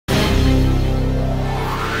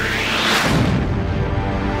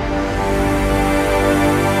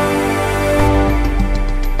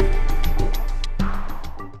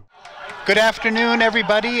Good afternoon,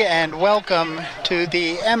 everybody, and welcome to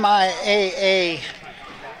the MIAA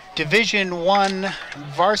Division I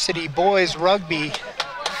Varsity Boys Rugby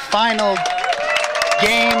final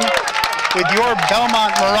game with your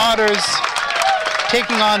Belmont Marauders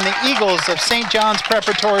taking on the Eagles of St. John's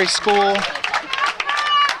Preparatory School.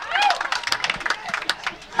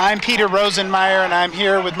 I'm Peter Rosenmeier, and I'm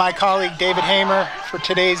here with my colleague David Hamer for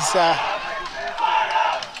today's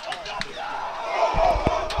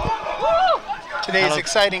Hello.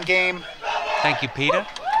 exciting game. Thank you, Peter.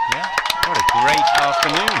 Yeah, what a great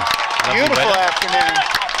afternoon. Lovely Beautiful weather. afternoon.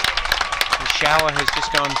 The shower has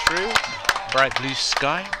just gone through. Bright blue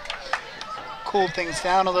sky. Cooled things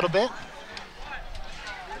down a little bit.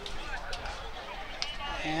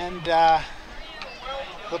 And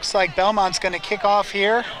looks like Belmont's going to kick off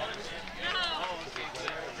here.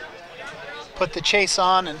 Put the chase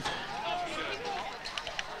on and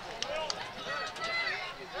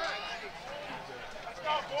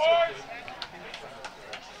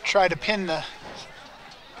try to pin the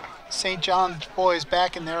St. John's boys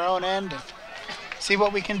back in their own end and see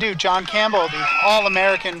what we can do. John Campbell, the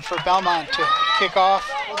All-American for Belmont, to kick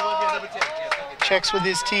off. Checks with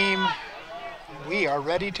his team. We are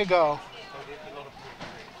ready to go.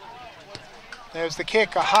 There's the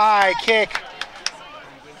kick, a high kick.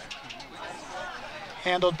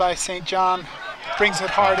 Handled by St. John. Brings it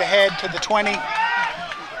hard ahead to the 20.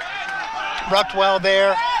 Rucked well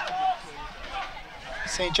there.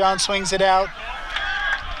 St. John swings it out.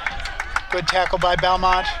 Good tackle by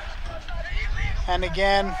Belmont. And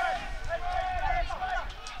again,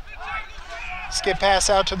 skip pass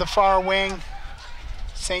out to the far wing.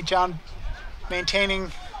 St. John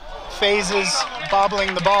maintaining phases,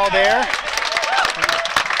 bobbling the ball there.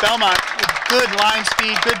 Belmont with good line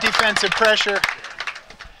speed, good defensive pressure.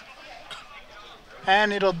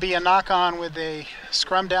 And it'll be a knock-on with a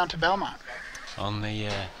scrum down to Belmont. On the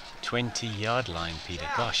 20-yard line, Peter.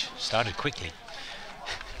 Gosh, started quickly.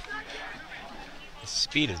 The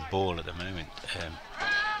speed of the ball at the moment.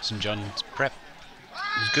 St. John's prep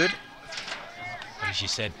was good. But as you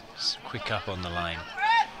said, it's quick up on the line.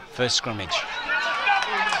 First scrummage.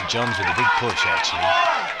 St. John's with a big push, actually.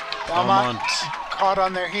 Belmont caught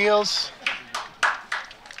on their heels.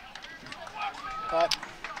 But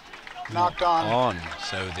knocked on.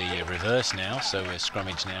 So the reverse now. So a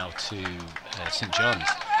scrummage now to St. John's.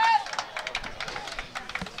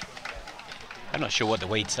 I'm not sure what the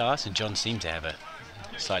weights are. St. John's seem to have a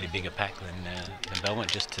slightly bigger pack than Belmont,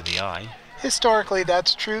 just to the eye. Historically,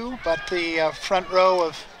 that's true, but the front row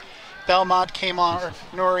of Belmont came on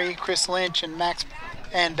Nori, Chris Lynch, and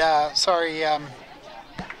and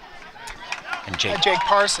Jake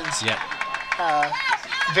Parsons. Yeah.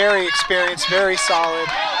 Very experienced, very solid.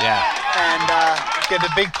 Yeah. And get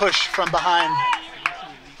a big push from behind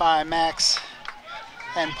by Max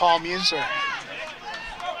and Paul Meserve.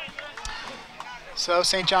 So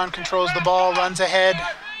St. John controls the ball, runs ahead.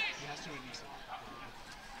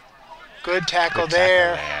 Good tackle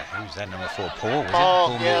there. Who's that, number 4? Paul, was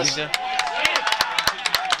Paul, it? Paul yes. Meserve?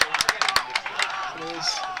 It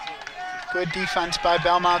is good defense by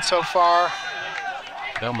Belmont so far.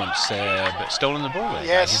 Belmont's stolen the ball there.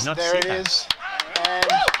 Yes, there it is. And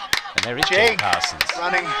there is Jake Parsons.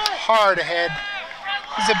 Running hard ahead.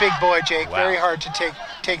 He's a big boy, Jake. Wow. Very hard to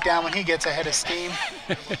take down when he gets ahead of steam.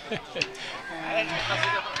 And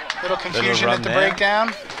little confusion at the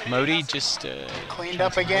breakdown. Modi just cleaned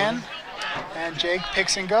up again. And Jake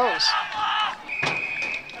picks and goes.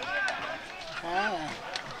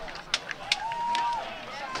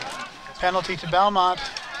 Penalty to Belmont.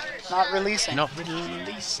 Not releasing. Not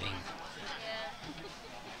releasing.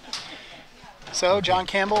 So John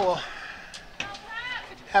Campbell will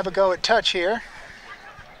have a go at touch here.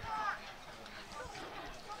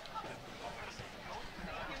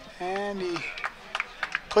 And he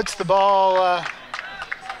puts the ball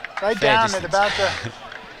right down distance. at about the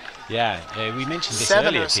Yeah, we mentioned this 7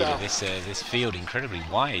 earlier, or so. Peter. This field incredibly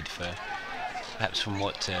wide for perhaps from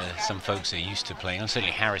what some folks are used to playing on.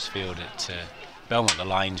 Certainly Harris Field at Belmont, the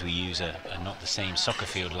lines we use are not the same soccer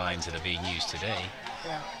field lines that are being used today.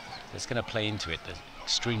 Yeah. That's going to play into it, the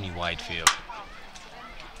extremely wide field.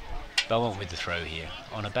 Belmont with the throw here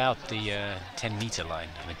on about the 10-meter line,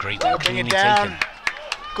 and a great one bring it cleanly down. taken.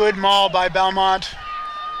 Good maul by Belmont.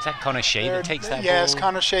 Is that Connor Shea that takes that yes, ball?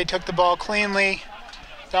 Connor Shea took the ball cleanly.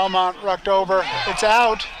 Belmont rucked over. It's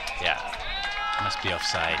out. Yeah, must be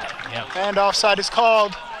offside. Yep. And offside is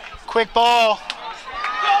called. Quick ball.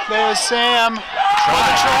 There's Sam.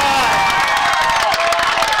 Try.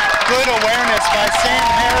 Good awareness by Sam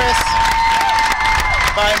Harris,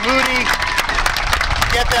 by Moody.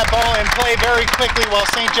 get that ball in play very quickly while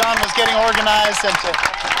St. John was getting organized and to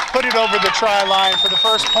put it over the try line for the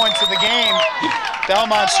first points of the game.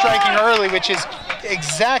 Belmont striking early, which is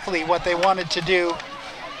exactly what they wanted to do.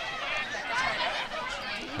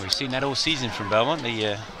 We've seen that all season from Belmont,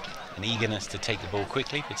 an eagerness to take the ball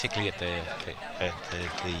quickly, particularly at the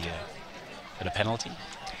penalty.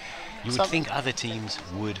 You would think other teams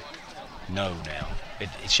would know now. It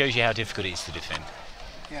shows you how difficult it is to defend.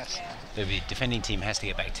 Yes. The defending team has to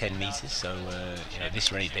get back 10 meters, so at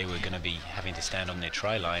this rate they were going to be having to stand on their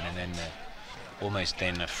try line, and then almost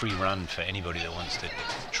then a free run for anybody that wants to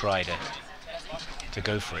try to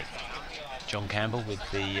go for it. John Campbell with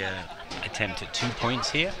the attempt at 2 points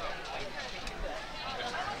here.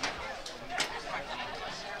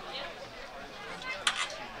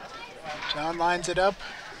 John lines it up.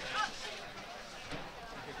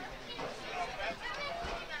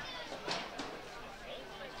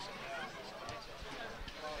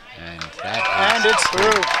 And it's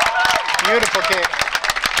through. Beautiful kick.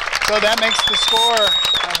 So that makes the score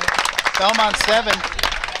Belmont 7,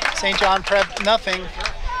 St. John Prep nothing.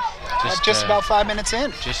 Just about 5 minutes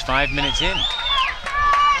in. Just 5 minutes in.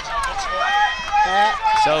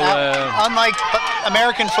 Unlike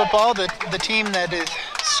American football, the team that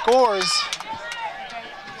scores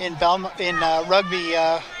in rugby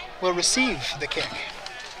will receive the kick.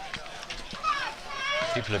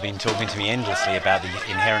 People have been talking to me endlessly about the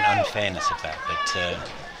inherent unfairness of that, but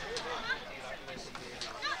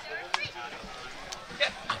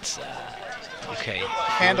it's okay.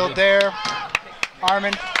 Handled there.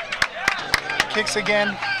 Armin kicks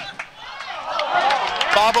again.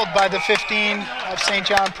 Bobbled by the 15 of St.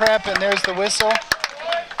 John Prep, and there's the whistle.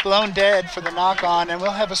 Blown dead for the knock-on, and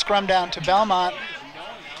we'll have a scrum down to Belmont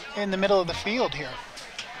in the middle of the field here.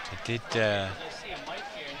 It did.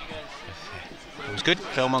 It was good.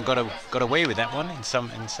 Belmont got away with that one in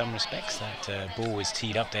some respects. That ball was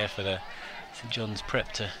teed up there for the St. John's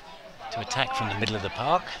Prep to attack from the middle of the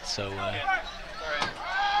park. So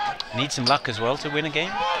need some luck as well to win a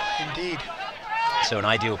game. Indeed. So an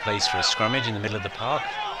ideal place for a scrummage in the middle of the park.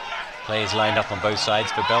 Players lined up on both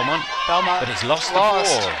sides for Belmont. But it's lost the ball.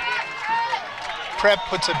 Prep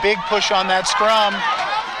puts a big push on that scrum.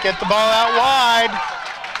 Get the ball out wide.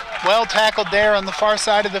 Well tackled there on the far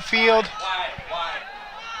side of the field.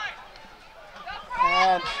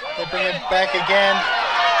 And they bring it back again.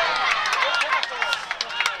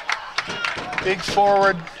 Big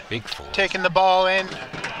forward. Big forward. Taking the ball in.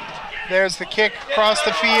 There's the kick across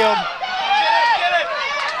the field.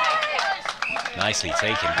 Nicely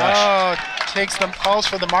taken. Gosh. Oh, calls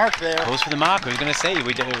for the mark there. Calls for the mark. I was going to say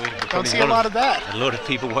we don't see a lot of that. A lot of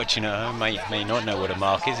people watching at home may not know what a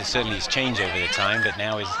mark is. It certainly has changed over the time, but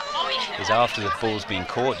now is after the ball's been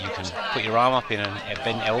caught, you can put your arm up in a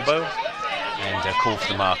bent elbow and call for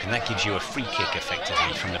the mark, and that gives you a free kick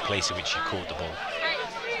effectively from the place at which you caught the ball.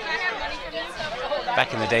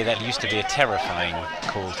 Back in the day, that used to be a terrifying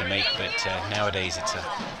call to make, but nowadays it's a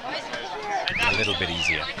little bit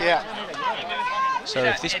easier. Yeah. So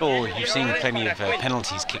if this ball, you've seen plenty of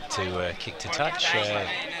penalties kick to touch.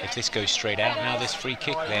 If this goes straight out now, this free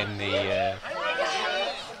kick, then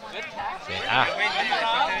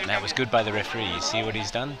and that was good by the referee. You see what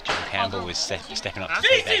he's done? John Campbell was stepping up to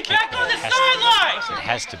take that kick. But it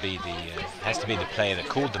has to be the player that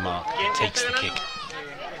called the mark that takes the kick.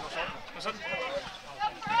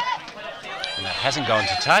 And that hasn't gone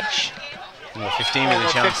to touch. Number 15 with a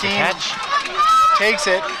chance to catch. Takes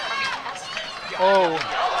it. Oh,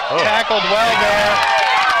 tackled well there.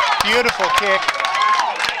 Beautiful kick.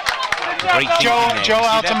 Joe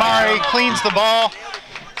Altamari cleans the ball,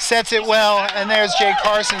 sets it well, and there's Jake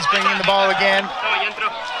Parsons bringing the ball again.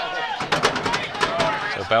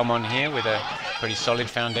 So Belmont here with a pretty solid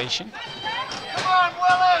foundation.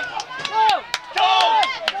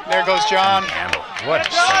 There goes John. What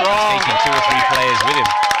strong. Taking 2 or 3 players with him.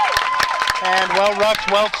 And well rucked,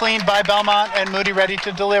 well cleaned by Belmont, and Moody ready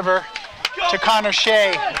to deliver to Connor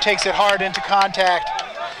Shea. Takes it hard into contact.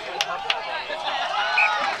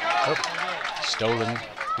 Oh, stolen,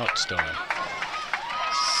 not stolen.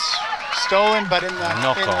 Stolen, but in the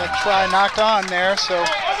try knocked on there. So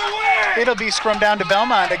it'll be scrum down to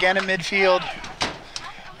Belmont again in midfield.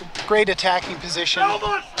 Great attacking position.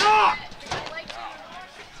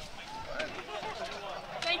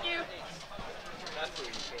 Thank you.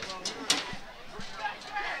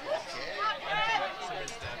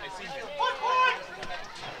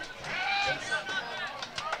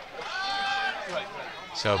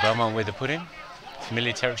 So Belmont with the put-in.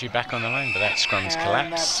 Familiar territory back on the line, but that scrum's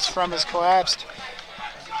collapsed. That scrum has collapsed.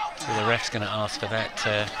 So the ref's going to ask for that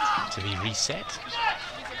to be reset.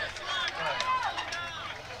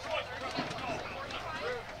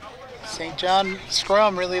 St. John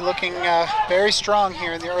scrum really looking very strong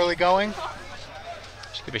here in the early going.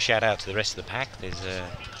 Just give a shout out to the rest of the pack. There's the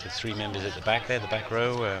 3 members at the back there, the back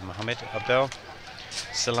row, Mohammed, Abdel,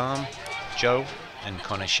 Salam, Joe, and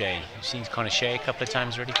Connor Shea. You've seen Connor Shea a couple of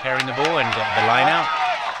times already carrying the ball and the line out.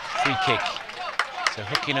 Free kick. So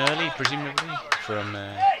hooking early, presumably, from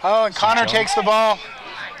oh, and Connor takes the ball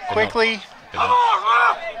quickly. Come on,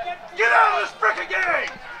 Rob! Get out of this frickin' game!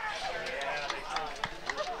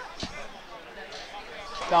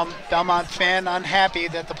 Belmont fan unhappy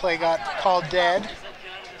that the play got called dead.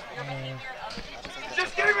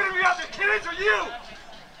 Just give it to me out the kids or you!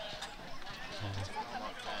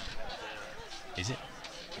 Is it?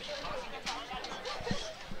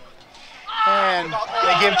 And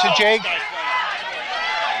they give to Jake.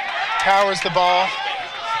 Powers the ball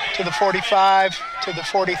to the 45, to the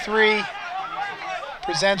 43.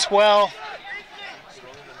 Presents well.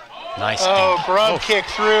 Nice. Oh, grub kick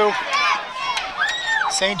through.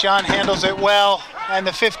 St. John handles it well, and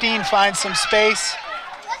the 15 finds some space.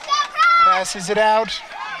 Passes it out.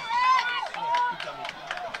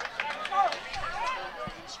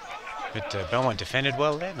 But Belmont defended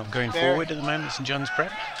well there, not going forward at the moment. St. John's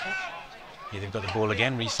prep. Yeah, they've got the ball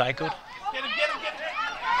again, recycled.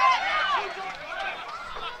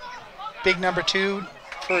 Big number 2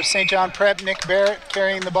 for St. John prep, Nick Barrett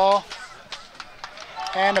carrying the ball.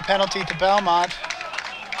 And a penalty to Belmont.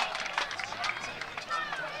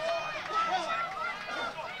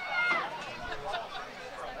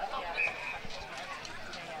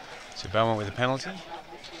 So Belmont with a penalty.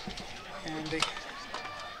 And the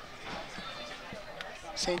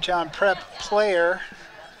St. John prep player.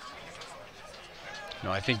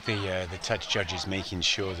 No, I think the touch judge is making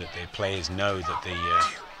sure that the players know that the.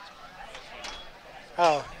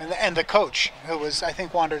 Oh, and the coach, who was, I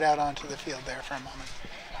think, wandered out onto the field there for a moment.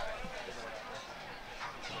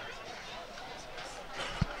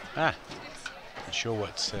 Not sure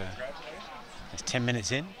what's. It's 10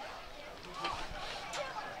 minutes in.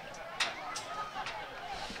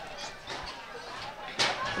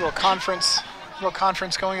 Little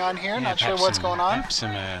conference going on here. Yeah, not sure what's going on. Perhaps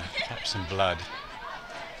some blood.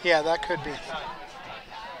 Yeah, that could be.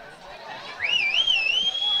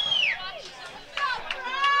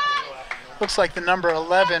 Looks like the number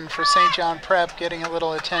 11 for St. John Prep getting a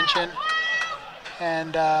little attention.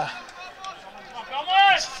 And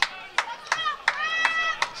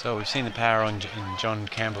so we've seen the power in John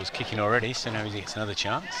Campbell's kicking already, so now he gets another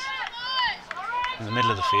chance. In the middle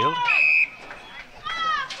of the field.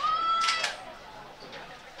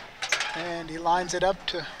 And he lines it up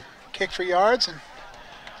to kick for yards, and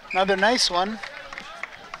another nice one.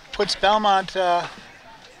 Puts Belmont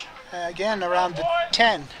again around the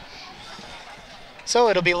 10. So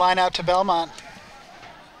it'll be line out to Belmont.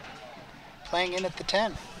 Playing in at the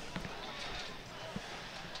 10.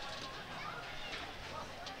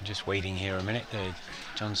 Just waiting here a minute.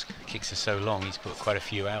 John's kicks are so long, he's put quite a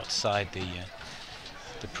few outside the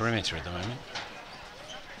perimeter at the moment.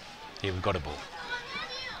 Here we've got a ball.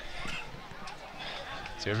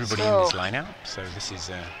 So everybody in this line out. So this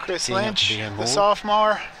is Chris Lynch, the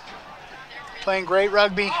sophomore, playing great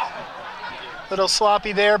rugby. Little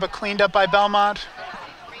sloppy there, but cleaned up by Belmont.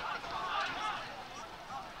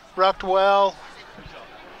 Rucked well.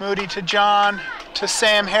 Moody to John, to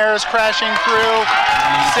Sam Harris crashing through.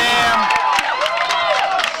 Sam,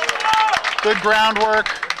 good groundwork.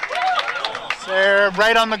 There,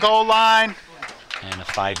 right on the goal line. And a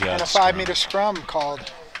 5-yard and a 5-meter scrum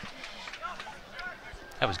called.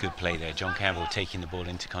 That was good play there. John Campbell taking the ball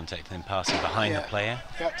into contact and then passing behind the player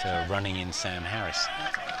to running in Sam Harris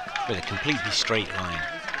with a completely straight line.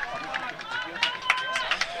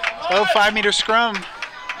 So 5-meter scrum.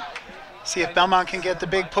 See if Belmont can get the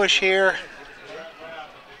big push here.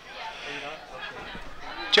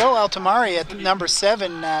 Joe Altamari at number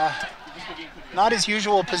 7, not his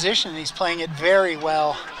usual position. He's playing it very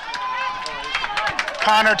well.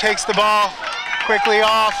 Connor takes the ball quickly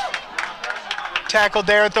off. Tackled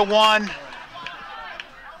there at the 1.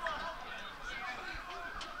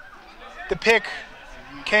 The pick,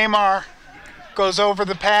 Kamar, goes over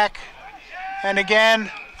the pack. And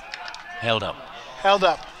again. Held up. Held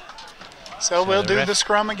up. So we'll do the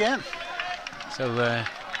scrum again. So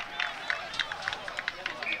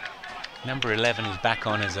number 11 is back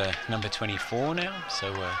on as a number 24 now.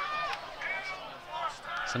 So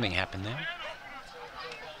something happened there.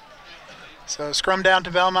 So scrum down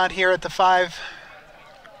to Belmont here at the 5.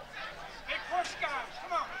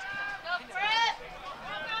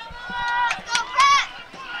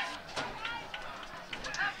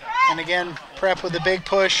 And again, Prep with a big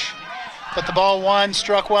push. But the ball won,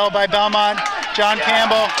 struck well by Belmont. John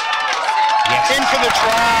Campbell Yes. In for the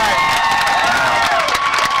try.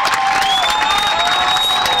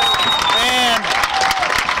 And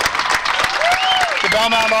the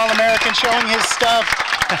Belmont All-American showing his stuff.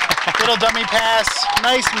 Little dummy pass,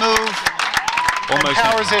 nice move. Almost and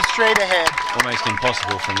powers it straight ahead. Almost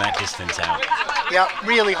impossible from that distance out. Yeah,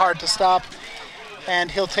 really hard to stop.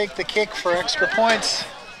 And he'll take the kick for extra points.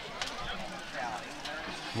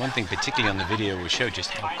 One thing particularly on the video will show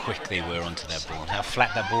just how quick they were onto that ball, how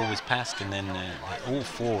flat that ball was passed, and then all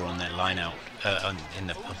four on that line out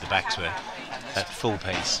of the backs were at full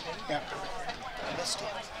pace. Yeah.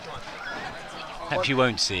 Perhaps you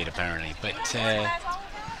won't see it apparently, but it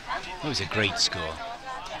was a great score.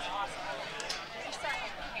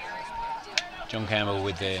 John Campbell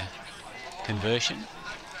with the conversion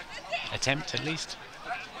attempt at least.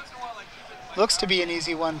 Looks to be an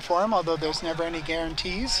easy one for him, although there's never any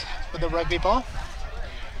guarantees with a rugby ball.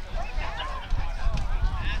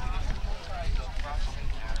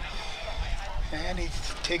 And he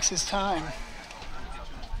takes his time.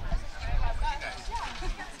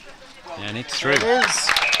 And it's through. It is.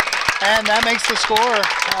 And that makes the score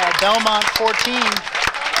Belmont 14,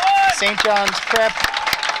 St. John's Prep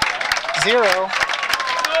 0.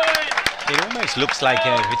 It almost looks like,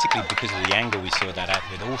 particularly because of the angle we saw that at,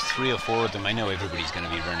 with all three or four of them, I know everybody's going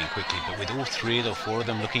to be running quickly, but with all three or four of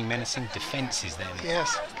them looking menacing, defense is then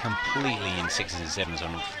completely in 6s and 7s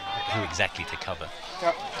on who exactly to cover.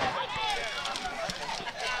 Yep.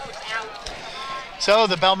 So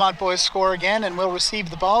the Belmont boys score again and will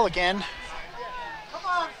receive the ball again. Come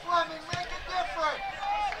on, Fleming, make it different.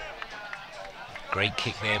 Great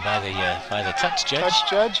kick there by the touch judge. Touch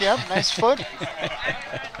judge, yep, nice foot.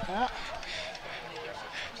 Yeah.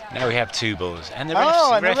 Now we have two balls, and the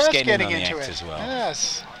ref's getting in on the act as well.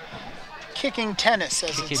 Yes, kicking tennis,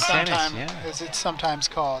 as it's sometimes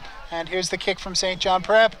called. And here's the kick from St. John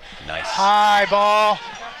Prep. Nice. High ball,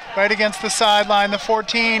 right against the sideline. The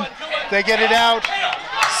 14, they get it out.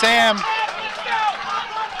 Sam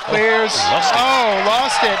clears.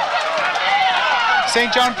 Lost it.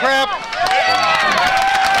 St. John Prep,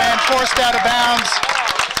 and forced out of bounds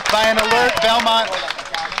by an alert Belmont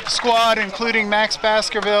squad, including Max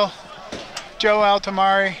Baskerville, Joe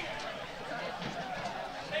Altamari.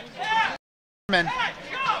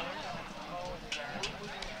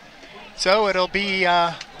 So it'll be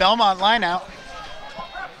Belmont line out.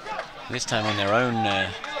 This time on their own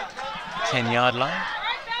 10-yard line.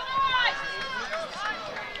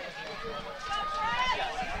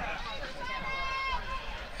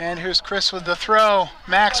 And here's Chris with the throw.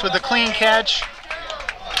 Max with the clean catch.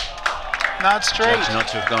 Not straight. Judge not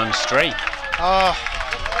to have gone straight. Oh.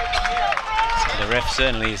 So the ref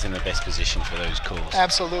certainly is in the best position for those calls.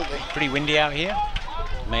 Absolutely. Pretty windy out here.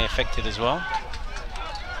 May affect it as well.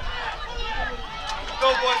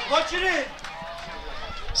 Go, boys, punch it in.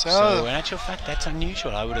 So in actual fact, that's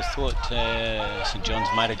unusual. I would have thought St. John's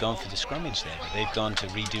might have gone for the scrummage there, but they've gone to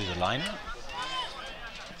redo the lineup.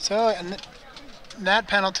 So in that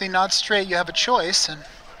penalty, not straight, you have a choice. And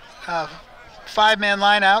 5-man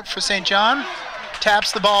line out for St. John.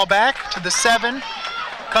 Taps the ball back to the 7.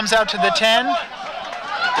 Comes out to the 10.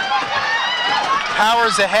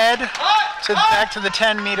 Powers ahead back to the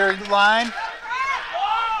 10-meter line.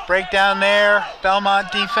 Breakdown there.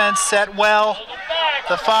 Belmont defense set well.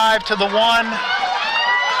 The 5 to the 1.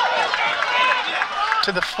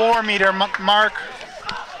 To the 4-meter mark.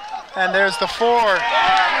 And there's the 4.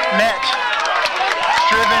 Met.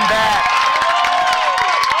 Driven back.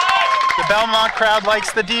 The Belmont crowd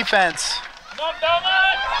likes the defense.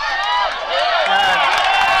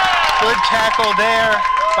 Good tackle there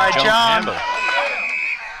by John.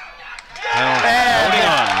 Holding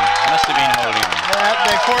on. Must have been holding on.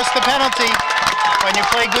 They forced the penalty. When you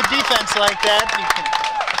play good defense like that, you can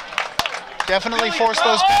definitely force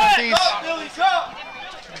those penalties.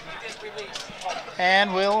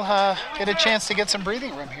 And we'll get a chance to get some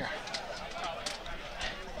breathing room here.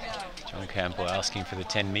 John Campbell asking for the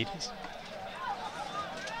 10 meters.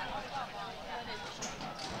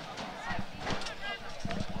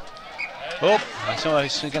 Oh, so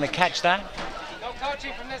he's going to catch that. No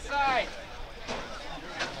coaching from this side.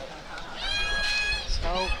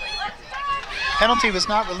 So, penalty was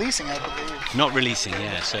not releasing, I believe. Not releasing,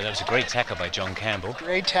 yeah. So that was a great tackle by John Campbell.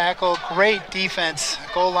 Great tackle, great defense,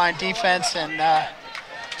 goal line defense, and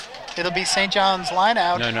it'll be St. John's line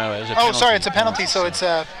out. No, it was a penalty. Oh, sorry, it's a penalty, so it's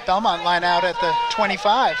a Belmont line out at the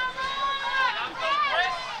 25.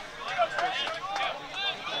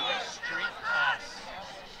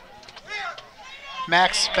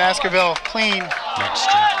 Max Baskerville, clean. Not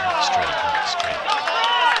straight, not straight, not straight.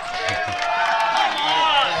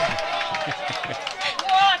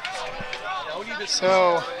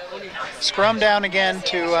 So, scrum down again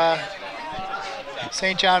to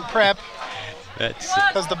St. John Prep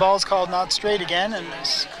because the ball's called not straight again, and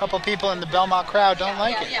a couple people in the Belmont crowd don't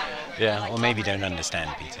like it. Yeah, or maybe don't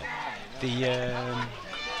understand, Peter.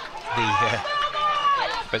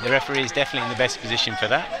 But the referee is definitely in the best position for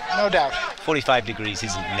that. No doubt. 45 degrees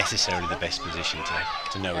isn't necessarily the best position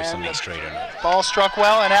to know if something's straight or not. Ball struck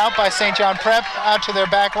well and out by St. John Prep, out to their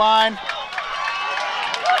back line.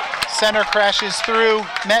 Center crashes through,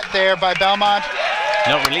 met there by Belmont.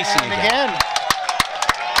 Not releasing and again.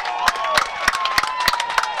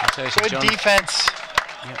 Good defense.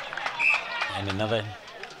 Yep. And another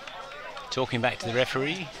talking back to the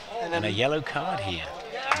referee, and a yellow card here.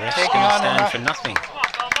 The ref's going to stand for nothing.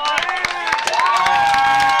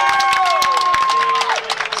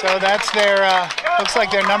 So that's their, looks like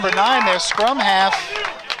their number 9, their scrum half.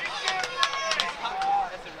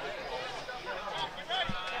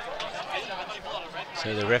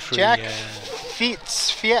 So the referee... Jack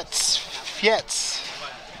Fietz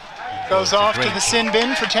goes off to the sin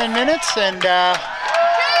bin for 10 minutes, and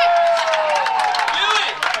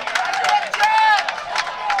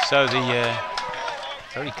so the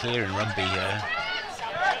very clear in rugby,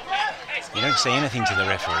 you don't say anything to the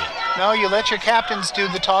referee. No, you let your captains do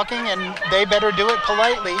the talking, and they better do it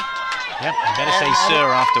politely. Yep, you better say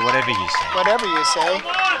sir after whatever you say. Whatever you say.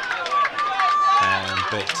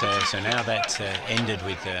 So now that ended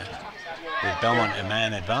with Belmont a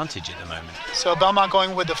man advantage at the moment. So Belmont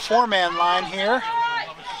going with the 4-man line here.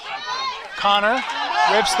 Connor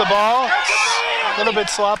rips the ball, a little bit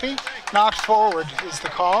sloppy. Knocked forward is the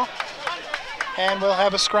call. And we'll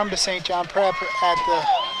have a scrum to St. John Prep at the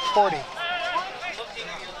 40.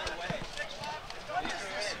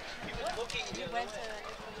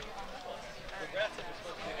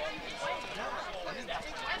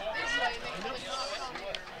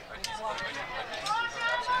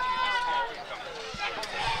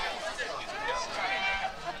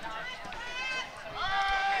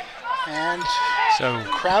 And so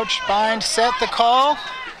crouch, bind, set the call,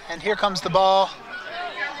 and here comes the ball.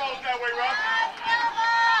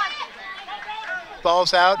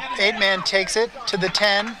 Ball's out, 8-man takes it to the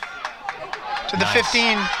 10, to the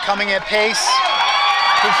 15, coming at pace,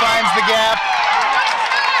 who finds the gap.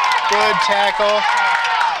 Good tackle.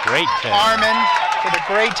 Great tackle. Armin with a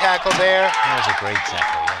great tackle there. That was a great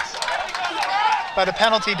tackle, yes. But a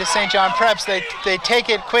penalty to St. John Preps. They take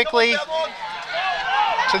it quickly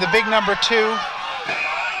to the big number 2.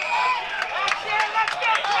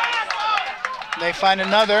 They find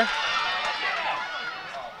another.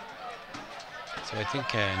 So I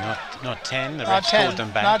think not 10. The Not ref's 10. called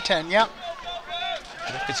them back. Not 10. Yep.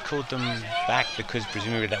 The ref has called them back because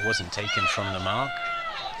presumably that wasn't taken from the mark.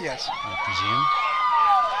 Yes. I presume.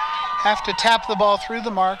 Have to tap the ball through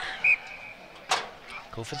the mark.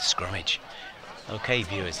 Call for the scrummage. Okay,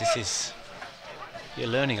 viewers, you're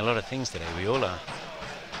learning a lot of things today. We all are.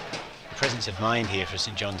 The presence of mind here for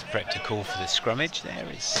St. John's Prep to call for the scrummage there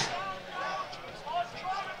is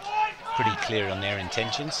pretty clear on their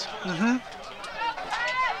intentions. Mm-hmm.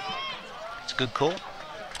 It's a good call.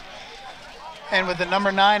 And with the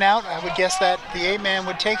number 9 out, I would guess that the 8-man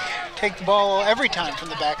would take the ball every time from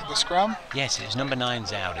the back of the scrum. Yes, it's number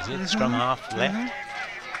 9's out, is it? Mm-hmm. Scrum half left?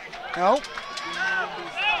 No.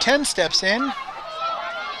 10 steps in.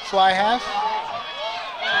 Fly half.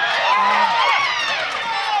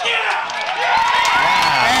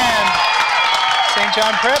 And St.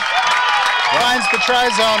 John Prep finds the try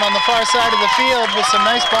zone on the far side of the field with some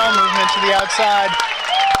nice ball movement to the outside.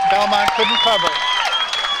 Belmont couldn't cover.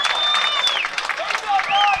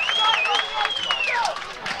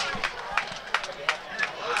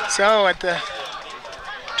 So at the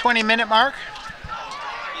 20-minute mark,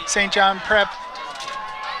 St. John Prep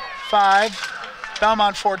 5,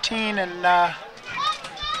 Belmont 14, and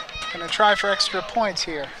going to try for extra points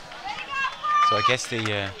here. So I guess I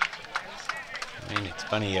mean, it's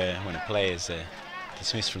funny when a player is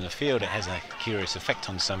dismissed from the field, it has a curious effect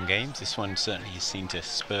on some games. This one certainly seemed to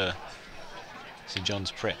spur St.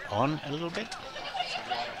 John's Prep on a little bit.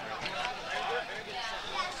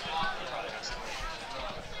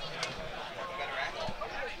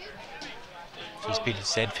 As Peter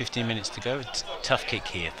said, 15 minutes to go. It's a tough kick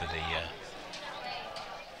here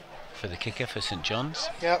for the kicker for St. John's.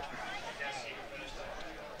 Yep.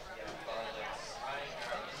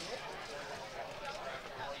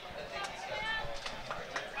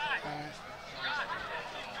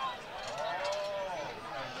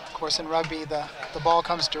 Of course, in rugby, the ball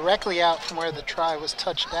comes directly out from where the try was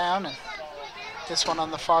touched down, and this one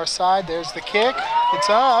on the far side. There's the kick. It's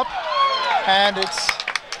up, and it's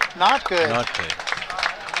not good. Not good.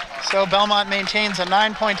 So Belmont maintains a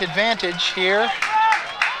 9-point advantage here,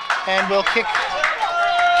 and will kick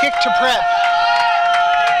to prep.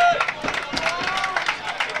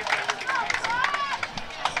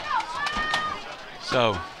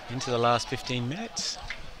 So into the last 15 minutes.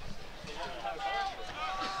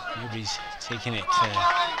 Nobody's taking it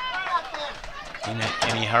in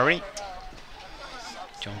any hurry.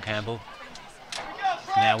 John Campbell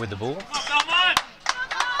now with the ball.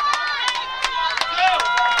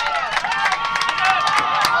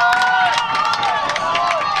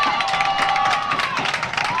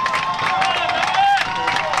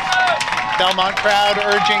 Belmont crowd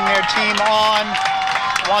urging their team on,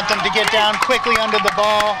 want them to get down quickly under the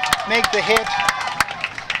ball, make the hit.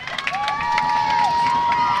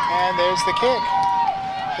 And there's the kick.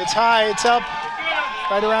 It's high, it's up,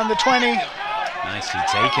 right around the 20. Nicely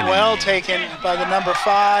taken. Well taken by the number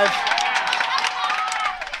 5.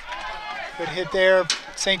 Good hit there.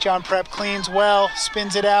 St. John Prep cleans well,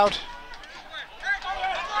 spins it out.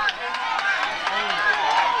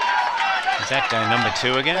 Is that number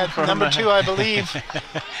 2 again? That's number 2, I believe.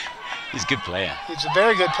 He's a good player. He's a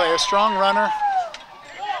very good player, strong runner.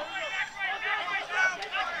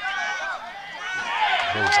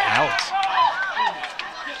 Goes out.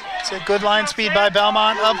 It's a good line speed by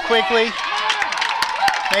Belmont, up quickly,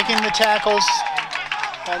 making the tackles,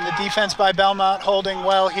 and the defense by Belmont holding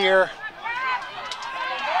well here.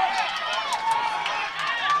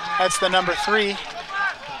 That's the number 3.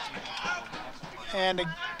 And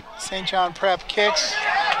St. John Prep kicks.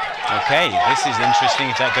 Okay, this is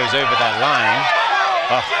interesting if that goes over that line.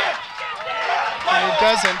 Oh. And it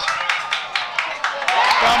doesn't.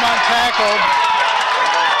 Belmont tackled.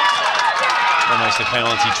 Almost a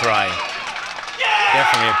penalty try.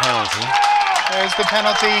 Definitely a penalty. There's the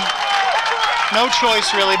penalty. No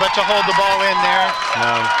choice really but to hold the ball in there.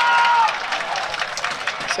 No.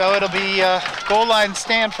 So it'll be a goal line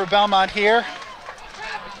stand for Belmont here.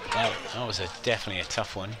 That was definitely a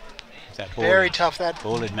tough one. That ball, very tough. That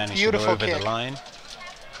ball had managed beautiful to go over kick. the line.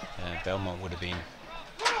 Belmont would have been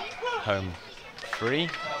home free.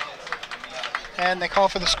 And they call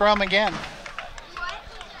for the scrum again.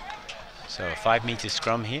 So a 5-meter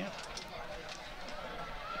scrum here.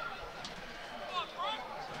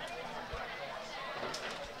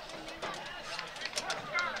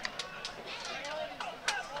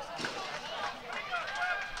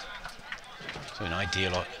 So an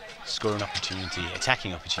ideal scoring opportunity,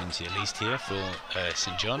 attacking opportunity at least here for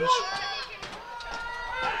St. John's.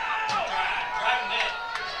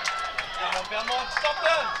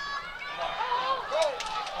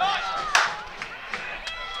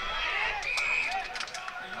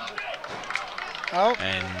 Oh.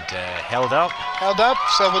 And held up. Held up,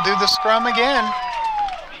 so we'll do the scrum again.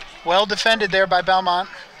 Well defended there by Belmont.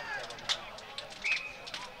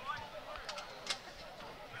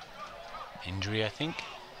 Injury, I think.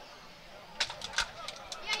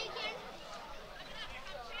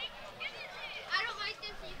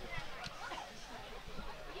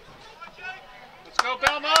 Let's go,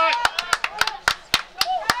 Belmont!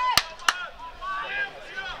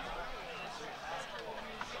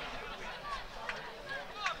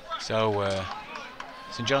 So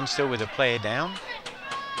St. John's still with a player down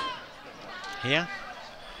here.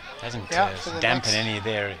 Hasn't dampened any of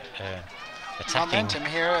their attacking momentum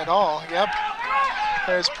here at all. Yep.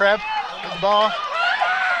 There's Prep with the ball.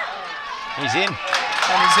 He's in. And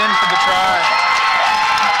he's in for the try.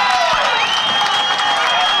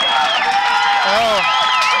 Oh.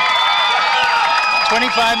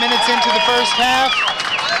 25 minutes into the first half.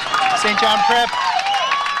 St. John Prep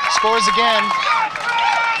scores again.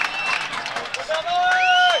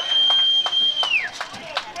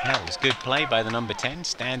 That was good play by the number 10,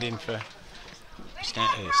 standing in for scrum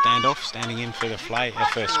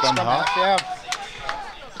half. Yeah.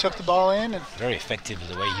 Took the ball in. And very effective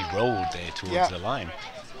the way he rolled there towards the line.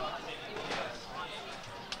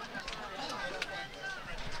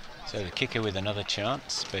 So the kicker with another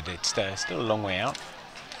chance, but it's still a long way out.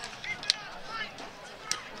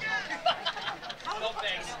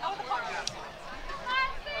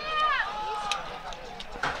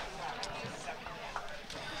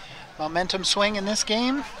 momentum swing in this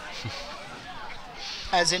game,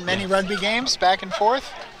 as in many rugby games, back and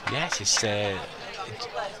forth. Yes, it's the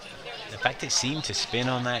fact it seemed to spin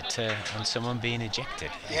on that on someone being ejected.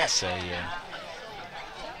 Yes,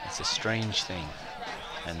 it's a strange thing.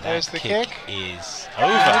 And that there's the kick is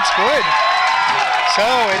over. It's good. So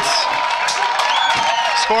it's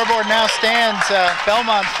scoreboard now stands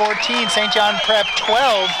Belmont 14, St. John Prep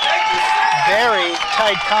 12. Very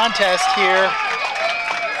tight contest here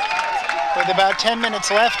with about 10 minutes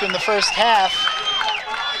left in the first half.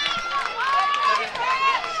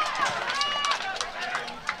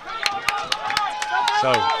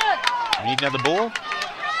 So, we need another ball.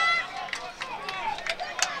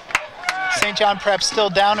 St. John Prep still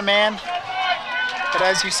down a man. But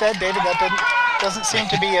as you said, David, that doesn't seem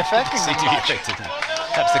to be affecting them much.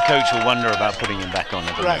 Perhaps the coach will wonder about putting him back on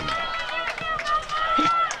at the moment.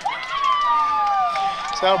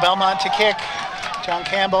 So Belmont to kick. John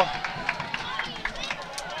Campbell.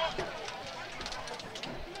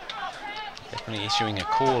 Definitely issuing a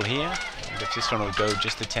call here. And if this one will go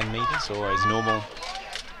just to 10 meters or as normal,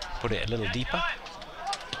 put it a little deeper.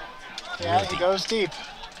 Yeah, he goes deep.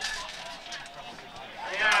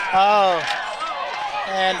 Oh,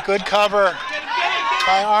 and good cover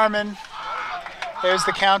by Armin. There's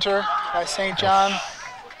the counter by St. John.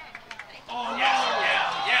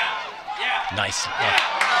 Nice. Yeah.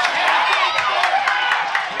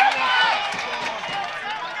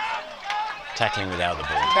 Tackling without the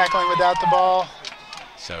ball. Tackling without the ball.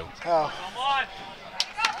 So, oh.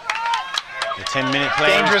 The 10-minute play.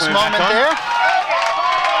 Dangerous moment there.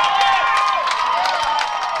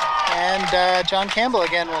 And John Campbell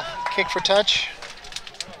again will kick for touch.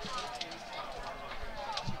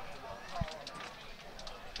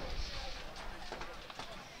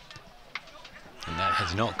 And that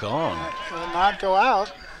has not gone. That will not go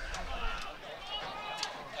out.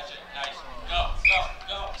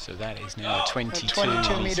 So that is now a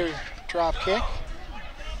 22 meter drop kick.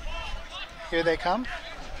 Here they come.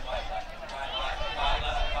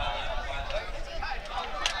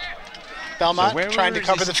 Belmont so trying to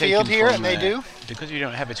cover the field here, and they do. Because we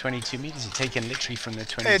don't have a 22 meters, it's taken literally from the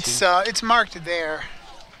 22. It's marked there.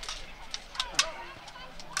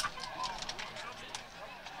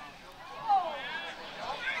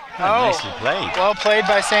 Nicely played. Well played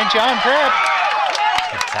by St. John Prep.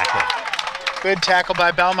 Good tackle. Good tackle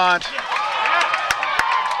by Belmont.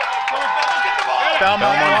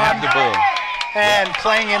 Belmont had the ball. And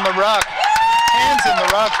playing in the ruck. Hands in the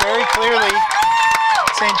ruck very clearly.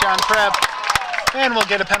 St. John Prep. And we'll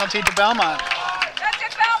get a penalty to Belmont. That's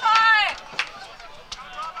it, Belmont!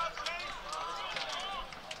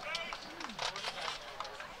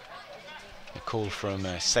 The call from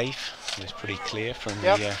safe was pretty clear from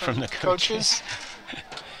the coaches.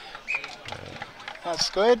 That's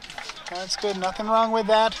good. That's good. Nothing wrong with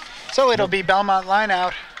that. So it'll be Belmont line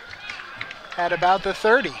out at about the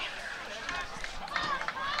 30.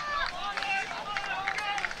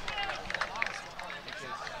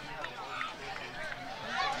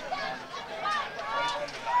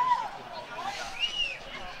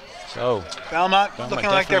 So Belmont looking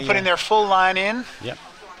like they're putting their full line in. Yep.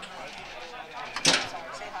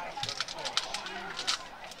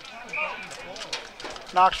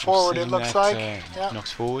 Knocked forward, it looks like. Yep.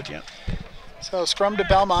 Knocks forward, yeah. So scrum to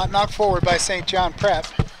Belmont, knocked forward by St. John Prep.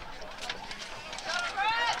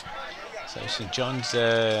 So St. John's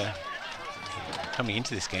coming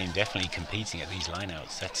into this game definitely competing at these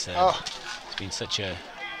lineouts. That's it's been such a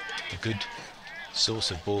good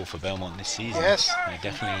source of ball for Belmont this season. Yes. It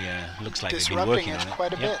definitely looks like they've been disrupting working on it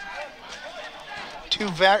quite a bit. Two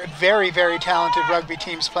very, very talented rugby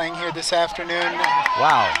teams playing here this afternoon.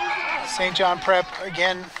 Wow. St. John Prep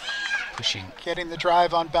again pushing, getting the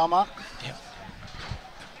drive on Belmont. Yep.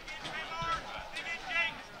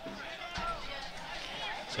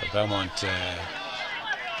 So Belmont,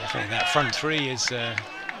 definitely that front three is, and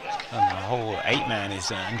the whole 8-man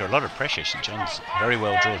is under a lot of pressure. St. John's very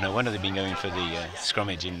well drawn. No wonder they've been going for the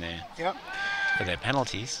scrummage in there for their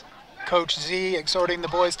penalties. Coach Z exhorting the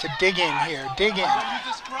boys to dig in here. Dig in.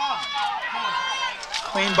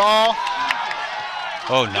 Clean ball.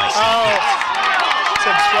 Oh, nice. Oh, it's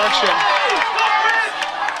obstruction.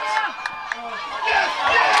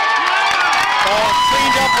 Oh,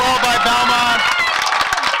 cleaned up well by Belmont.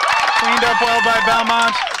 Cleaned up well by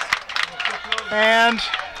Belmont. And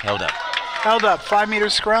held up. Held up. 5-meter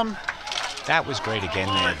scrum. That was great again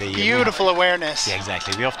there. Beautiful awareness. Yeah,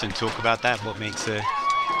 exactly. We often talk about that. What makes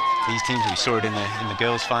these teams? We saw it in the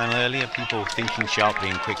girls' final earlier. People thinking sharply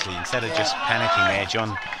and quickly instead of just panicking. There,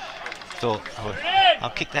 John thought, oh, I'll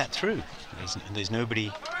kick that through. There's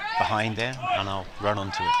nobody behind there, and I'll run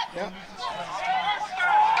onto it. Yep.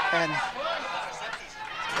 And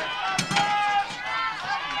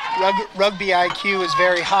rugby IQ is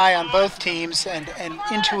very high on both teams, and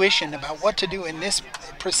intuition about what to do in this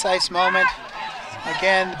precise moment.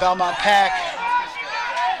 Again, the Belmont pack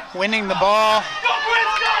winning the ball.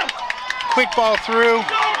 Quick ball through.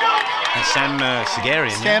 And Sam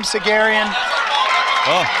Segarian. Sam Segarian.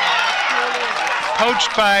 Oh.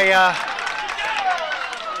 Poached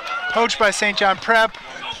by St. John Prep.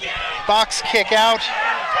 Box kick out.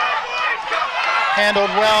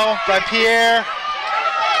 Handled well by Pierre.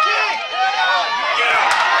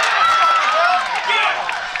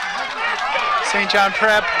 St. John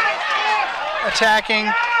Prep attacking.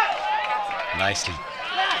 Nicely.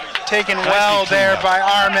 Taken well there by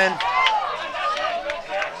Armin.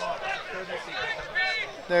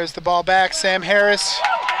 There's the ball back. Sam Harris.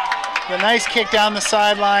 The nice kick down the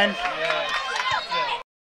sideline.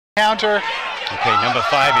 Counter. Okay, number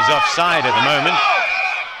 5 is offside at the moment.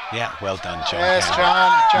 Yeah, well done, John. Yes,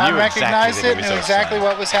 John recognized it, knew exactly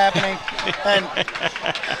what was happening, and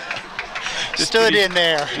stood in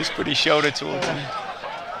there. Just put his shoulder towards him.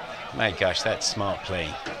 My gosh, that's smart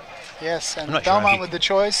play. Yes, and Belmont with the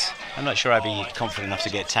choice. I'm not sure I'd be confident enough to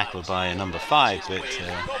get tackled by a number 5, but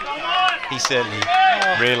he certainly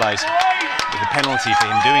realized the penalty for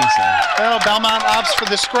him doing so. Well, Belmont opts for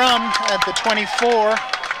the scrum at the 24.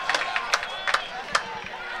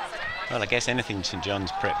 Well, I guess anything St.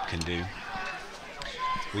 John's Prep can do,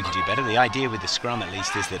 we can do better. The idea with the scrum, at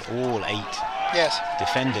least, is that all 8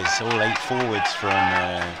 defenders, all 8 forwards from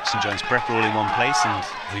St. John's Prep are all in one place, and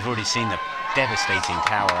we've already seen the devastating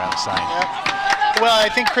power outside. Yep. Well, I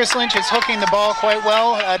think Chris Lynch is hooking the ball quite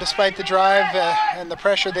well, despite the drive and the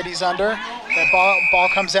pressure that he's under. That ball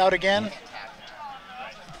comes out again.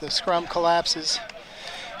 The scrum collapses.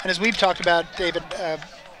 And as we've talked about, David,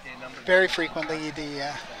 very frequently,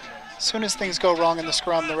 as soon as things go wrong in the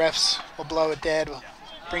scrum, the refs will blow it dead. We'll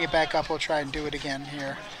bring it back up. We'll try and do it again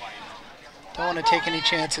here. Don't want to take any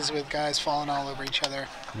chances with guys falling all over each other.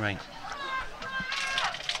 Right.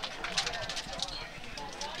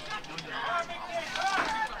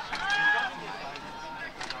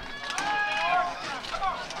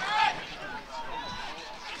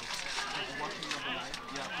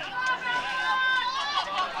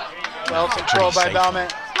 Well controlled by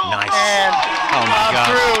Belmont. Nice. And up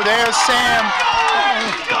through. There's Sam.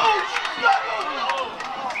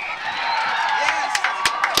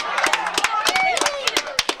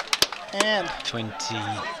 And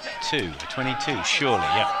 22, surely,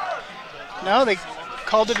 yeah. No, they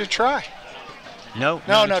called it a try. No,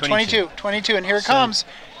 22, and here it comes.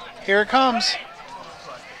 Here it comes.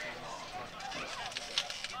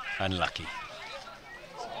 Unlucky.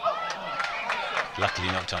 Luckily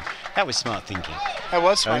knocked on. That was smart thinking. That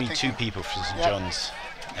was smart thinking. Only 2 people from St. John's,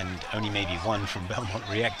 and only maybe 1 from Belmont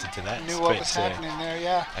reacted to that. Knew what was happening there,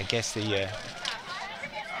 yeah. I guess so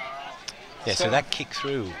that kick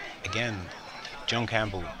through, again, John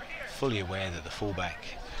Campbell fully aware that the fullback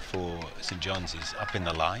for St. John's is up in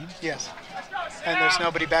the line. Yes, and there's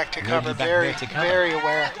nobody back to cover. Very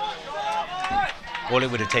aware. All it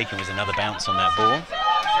would have taken was another bounce on that ball.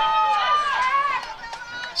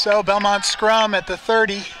 So Belmont scrum at the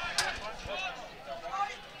 30.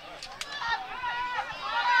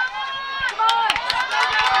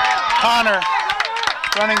 Connor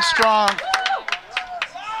running strong.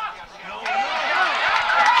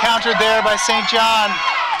 Countered there by St. John.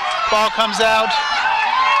 Ball comes out.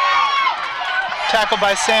 Tackled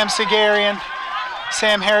by Sam Segarian.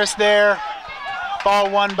 Sam Harris there. Ball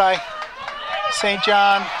won by St.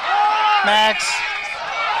 John. Max.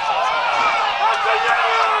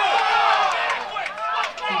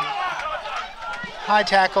 High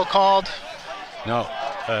tackle called. No.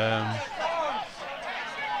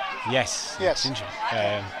 Yes. Yes.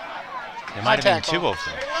 There might have been 2 of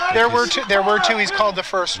them. There were 2. There were 2. He's called the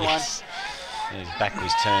first one. His back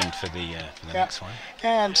was turned for the next one.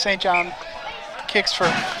 And St. John kicks for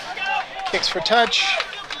touch.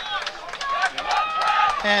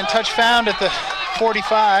 And touch found at the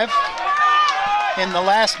 45. In the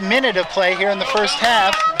last minute of play here in the first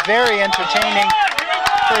half. Very entertaining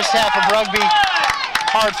first half of rugby.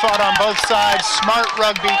 Hard fought on both sides. Smart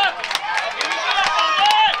rugby.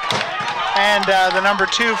 And the number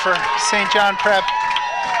 2 for St. John Prep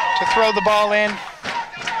to throw the ball in.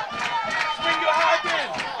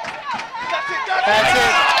 That's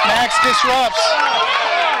it. Max disrupts.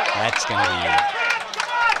 That's going to be it.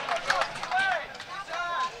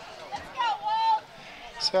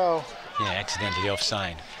 So. Yeah, accidentally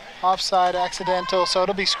offside. Offside, accidental. So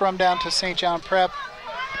it'll be scrum down to St. John Prep.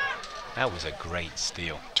 That was a great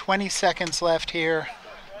steal. 20 seconds left here.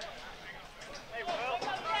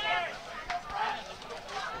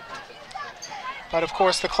 But of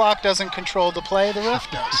course, the clock doesn't control the play, the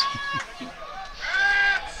ref does.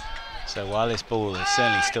 So while this ball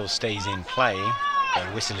certainly still stays in play, the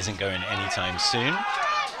whistle isn't going anytime soon.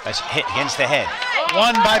 That's hit against the head.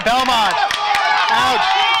 Won by Belmont. Out.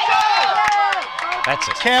 That's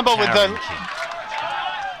a Campbell with the kick.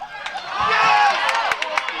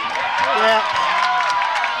 Yeah.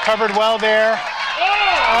 Covered well there.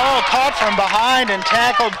 Oh, caught from behind and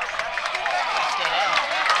tackled.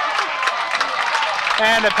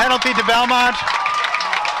 And a penalty to Belmont.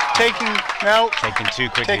 Taken too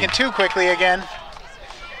quickly. Taken too quickly again.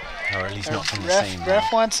 Or at least not from the same.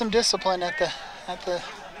 Ref wants some discipline at the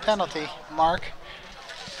penalty mark.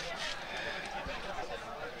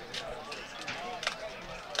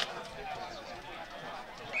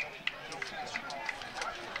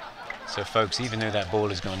 So folks, even though that ball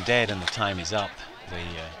has gone dead and the time is up,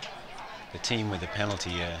 the team with the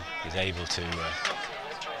penalty is able to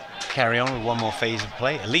carry on with one more phase of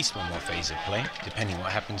play, at least one more phase of play, depending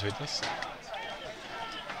what happens with this.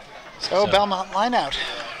 So Belmont line out.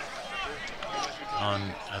 On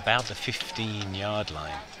about the 15-yard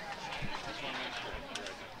line.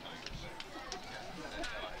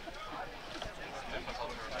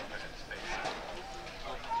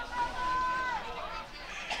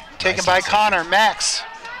 Taken by Connor. Max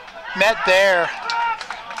met there,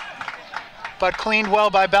 but cleaned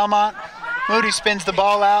well by Belmont. Moody spins the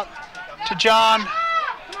ball out to John.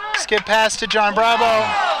 Skip pass to John Bravo.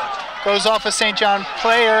 Goes off a St. John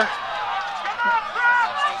player.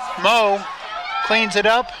 Mo cleans it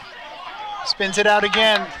up. Spins it out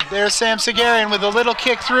again. There's Sam Segarian with a little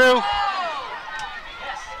kick through.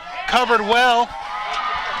 Covered well.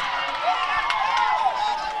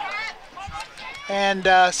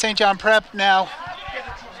 And St. John Prep now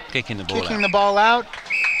kicking the ball out.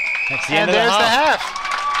 That's the end of the half.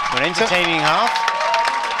 An entertaining half.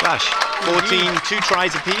 Gosh, 14, 2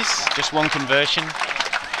 tries apiece, just 1 conversion.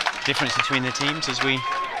 Difference between the teams as we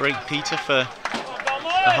break Peter for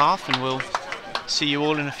the half, and we'll see you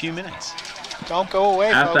all in a few minutes. Don't go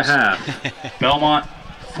away, at folks. the half. Belmont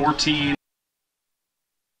 14.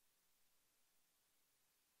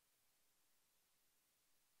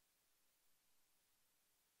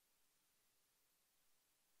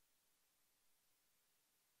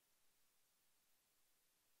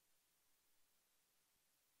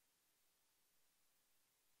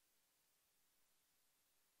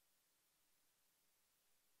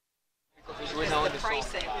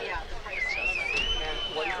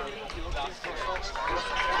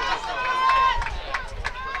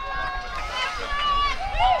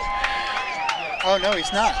 Oh, no,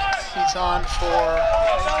 he's not. He's on for,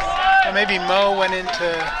 or maybe Mo went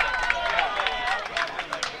into,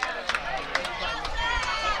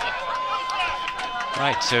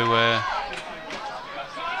 right, so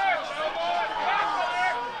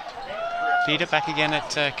Peter back again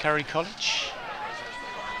at Curry College.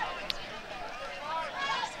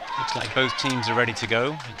 Looks like both teams are ready to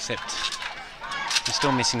go, except they're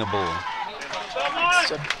still missing a ball.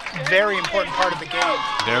 It's a very important part of the game.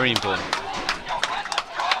 Very important.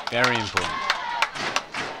 Very important.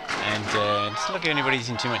 And it doesn't look like anybody's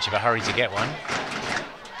in too much of a hurry to get one.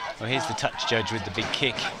 Well, here's the touch judge with the big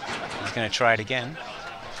kick. He's going to try it again.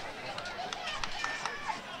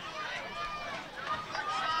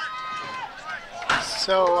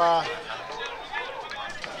 So,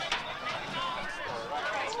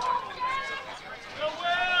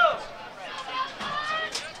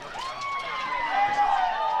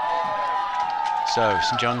 So,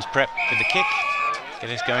 St. John's Prep with the kick. Get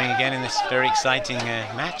us going again in this very exciting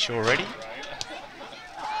match already.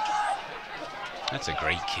 That's a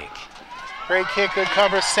great kick. Great kick, good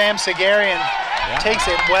cover. Sam Segarian takes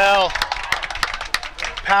it well.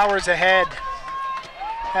 Powers ahead.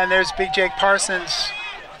 And there's Big Jake Parsons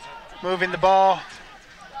moving the ball.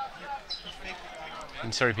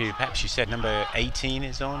 And sorry, Peter, perhaps you said number 18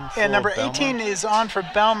 is on for number Belmont? 18 is on for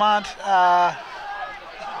Belmont.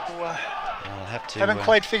 Haven't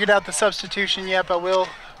quite figured out the substitution yet, but we'll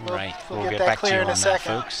get that back clear to you in a on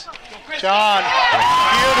second. that, folks. John,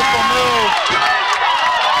 beautiful move.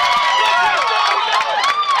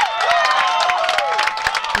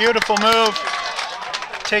 Beautiful move.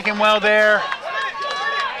 Taken well there.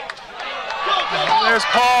 There's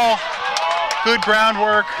Paul. Good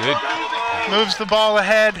groundwork. Good. Moves the ball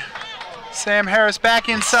ahead. Sam Harris back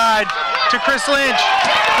inside to Chris Lynch,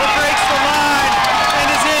 who breaks the line and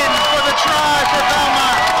is in for the try for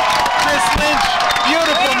Belmont. Chris Lynch,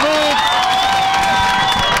 beautiful move.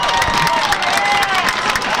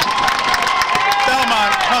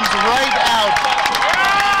 Belmont comes right out,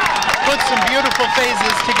 puts some beautiful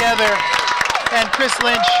phases together, and Chris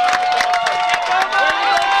Lynch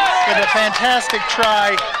with a fantastic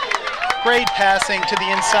try. Great passing to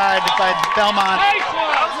the inside by Belmont.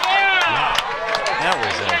 That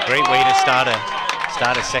was a great way to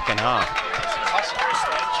start a second half.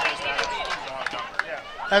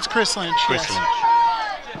 That's Chris Lynch. Chris Lynch.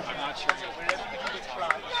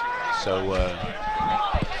 So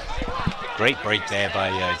great break there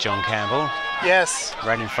by John Campbell. Yes.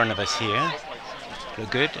 Right in front of us here.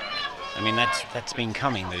 Look good. I mean, that's been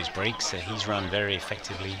coming, those breaks. He's run very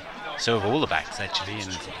effectively So have all the backs actually,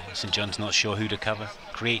 and St John's not sure who to cover.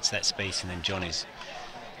 Creates that space, and then John is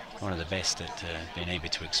one of the best at being able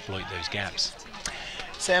to exploit those gaps.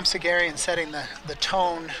 Sam Segarian setting the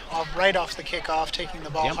tone right off the kickoff, taking the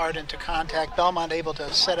ball hard into contact. Belmont able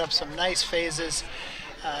to set up some nice phases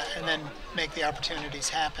and then make the opportunities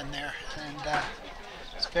happen there. And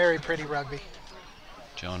it's very pretty rugby.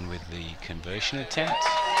 John with the conversion attempt.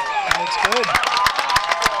 That's good.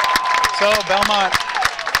 So Belmont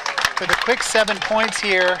with a quick 7 points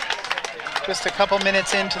here, just a couple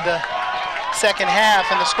minutes into the second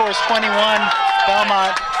half, and the score is 21,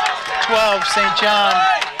 Belmont 12, St. John.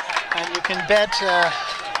 And you can bet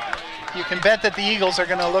that the Eagles are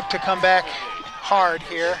going to look to come back hard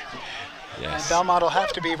here. Yes. And Belmont will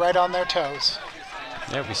have to be right on their toes.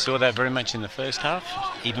 Yeah, we saw that very much in the first half,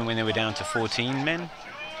 even when they were down to 14 men.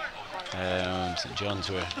 St. John's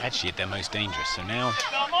were actually at their most dangerous. So now,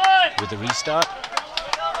 with the restart,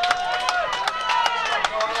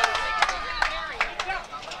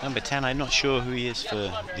 number 10, I'm not sure who he is for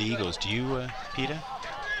the Eagles. Do you, Peter?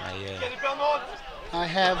 I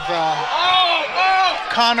have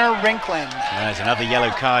Connor Rinklin. There's another yellow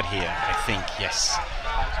card here, I think, yes.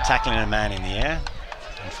 Tackling a man in the air.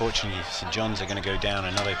 Unfortunately, St. John's are going to go down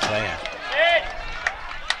another player.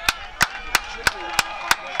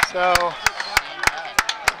 So,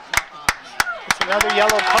 it's another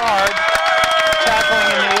yellow card,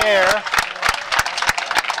 tackling in the air.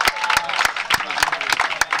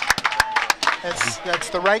 That's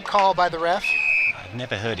the right call by the ref. I've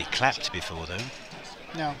never heard it clapped before, though.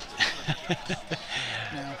 No.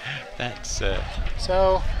 No. That's...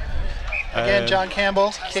 So, again, John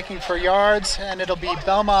Campbell kicking for yards, and it'll be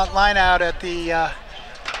Belmont line out at the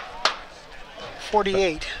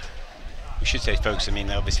 48. We should say, folks, I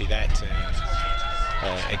mean, obviously that,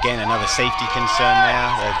 again, another safety concern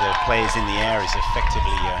now. The players in the air is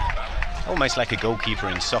effectively almost like a goalkeeper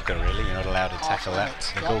in soccer, really. You're not allowed to tackle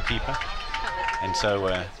that, the goalkeeper. And so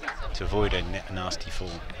to avoid a nasty fall.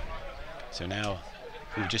 So now,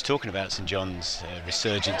 we were just talking about St. John's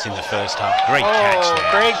resurgence in the first half. Great catch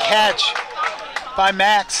there. Great catch by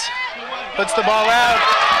Max. Puts the ball out.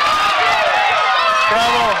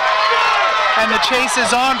 Bravo. And the chase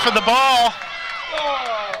is on for the ball.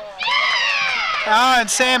 And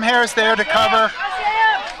Sam Harris there to cover.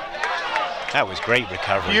 That was great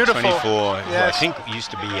recovery. Beautiful. 24, yes. Well, I think it used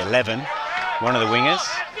to be 11. One of the wingers.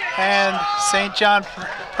 And St. John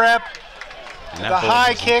Prep. And The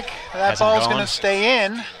high kick. That ball's going to stay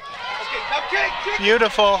in.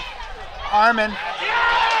 Beautiful. Armin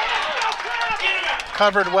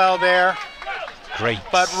covered well there. Great.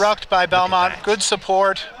 But rucked by Belmont. Good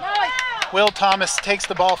support. Will Thomas takes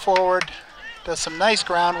the ball forward, does some nice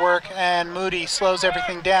groundwork, and Moody slows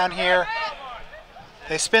everything down here.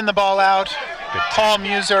 They spin the ball out. Paul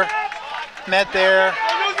Muser met there.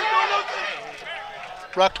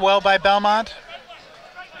 Rucked well by Belmont.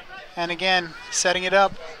 And again, setting it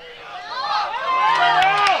up.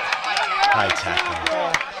 High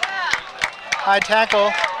tackle. High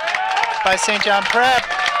tackle by St. John Prep.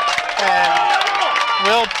 And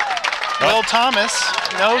Will Thomas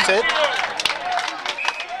knows it.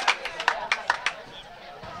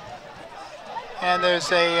 And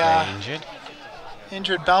there's a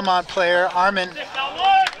injured Belmont player, Armin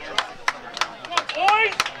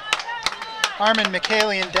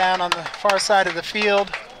Michaelian, down on the far side of the field,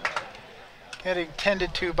 getting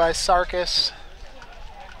tended to by Sarkis.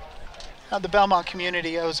 Now, the Belmont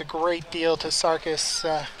community owes a great deal to Sarkis,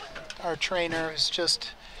 our trainer, who's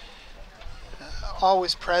just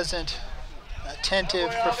always present,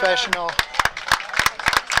 attentive, professional,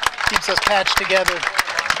 keeps us patched together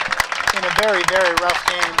in a very, very rough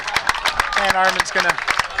game. And Armin's going to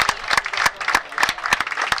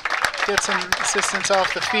get some assistance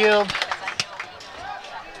off the field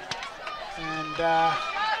and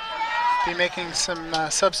be making some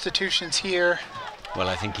substitutions here. Well,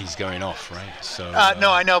 I think he's going off, right? So.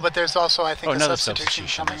 No, I know, but there's also, I think, a another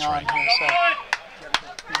substitution coming that's on right. here.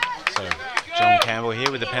 So John Campbell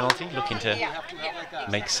here with the penalty, looking to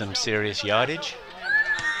make some serious yardage.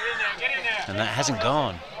 And that hasn't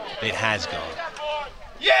gone. It has gone.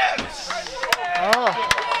 Yes! Oh.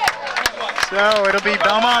 So it'll be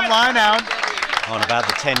Belmont line out. On about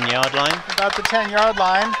the 10-yard line. About the 10-yard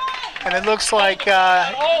line. And it looks like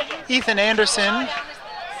Ethan Anderson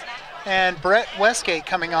and Brett Westgate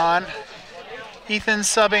coming on. Ethan's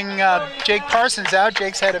subbing Jake Parsons out.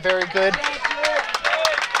 Jake's had a very good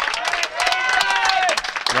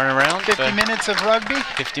Run around. 50 minutes of rugby.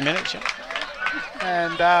 50 minutes, yeah.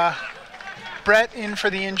 And Brett in for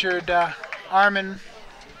the injured Armin.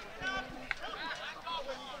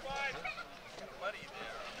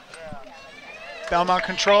 Belmont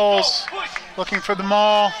controls, looking for the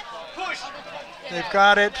maul. They've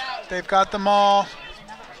got it. They've got the maul.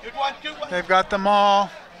 They've got the maul.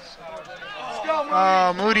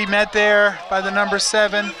 Oh, Moody met there by the number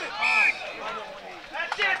 7.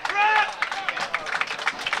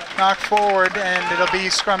 Knocked forward, and it'll be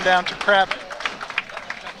scrum down to Prep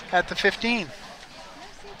at the 15.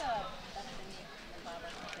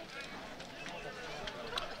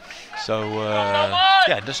 So,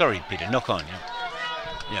 yeah, sorry, Peter, knock on, yeah.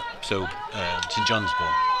 Yeah, so St. John's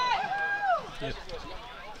ball. Yep.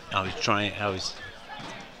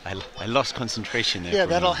 I lost concentration there. Yeah,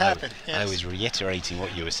 that'll happen. Yes. I was reiterating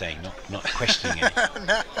what you were saying, not questioning it.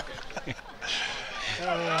 No.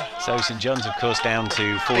 So St. John's, of course, down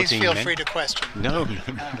to 14 Please feel men. free to question. No,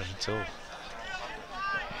 not at all.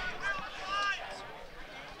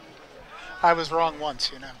 I was wrong once,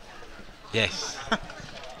 you know. Yes.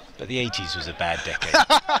 But the 80s was a bad decade.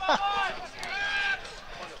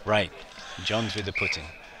 Right, John's with the putting.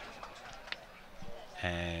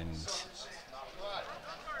 And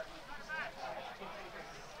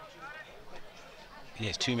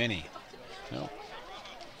yes, too many. No.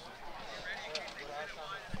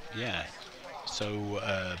 Yeah. So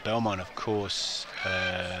Belmont, of course,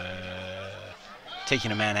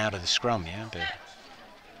 taking a man out of the scrum, yeah, but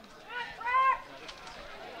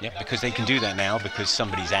yeah, because they can do that now because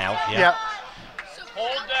somebody's out. Yeah.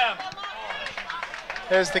 Hold them.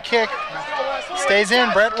 There's the kick. Stays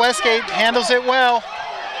in. Brett Westgate handles it well.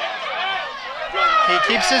 He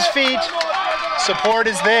keeps his feet. Support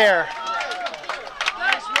is there.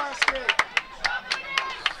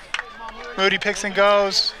 Moody picks and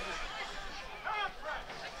goes.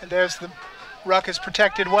 And there's the ruck is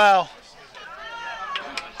protected well.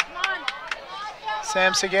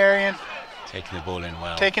 Sam Segarian. Taking the ball in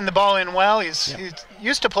well. Taking the ball in well. He's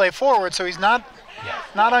used to play forward, so he's not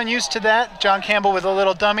unused to that. John Campbell with a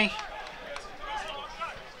little dummy.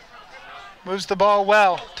 Moves the ball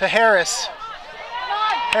well to Harris.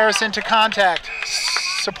 Harris into contact.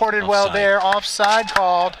 Supported well Offside. there. Offside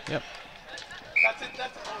called. Yep.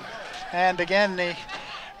 And again, the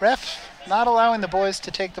ref not allowing the boys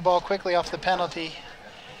to take the ball quickly off the penalty.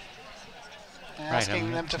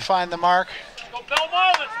 Asking them to find the mark.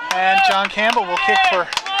 And John Campbell will kick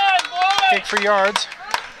for yards.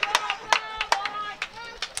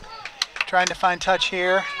 Trying to find touch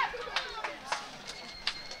here.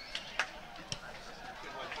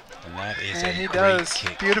 And that is And he great does.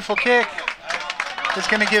 kick. Beautiful kick. It's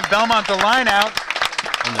going to give Belmont the line out.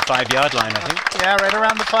 On the 5-yard line, I think. Yeah, right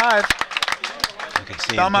around the 5. You can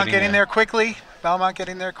see Belmont him getting there quickly. Belmont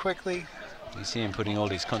getting there quickly. You see him putting all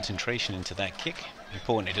his concentration into that kick.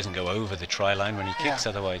 Important it doesn't go over the try line when he kicks,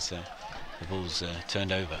 otherwise the ball's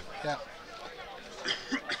turned over. Yeah.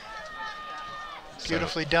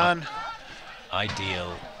 Beautifully done.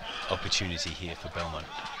 Ideal opportunity here for Belmont.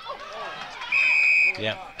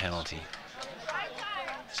 Yeah, penalty.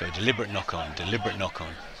 So deliberate knock-on,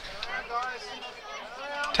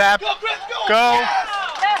 Tap, go,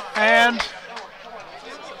 and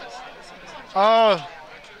oh,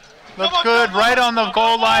 looks good, right on the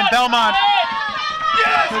goal line, Belmont.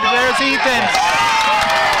 There's Ethan.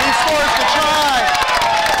 He scores the try.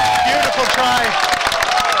 Beautiful try.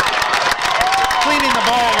 Cleaning the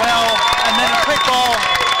ball well, and then a quick ball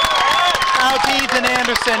out to Ethan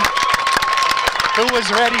Anderson, who was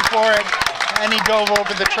ready for it, and he dove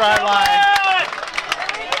over the try line.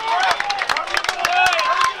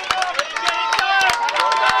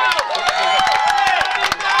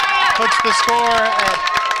 Puts the score at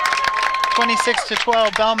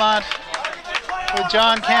 26-12, Belmont, with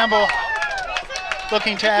John Campbell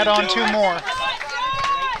looking to add on 2 more.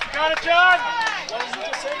 Got it, John!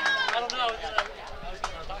 I don't know.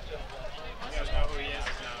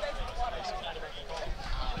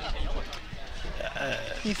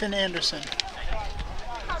 Ethan Anderson.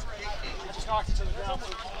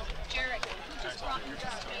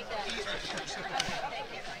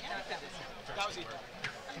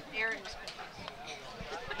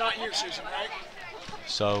 Not you, Susan, right?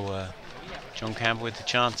 So John Campbell with the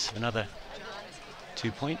chance of another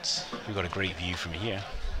 2 points. We've got a great view from here.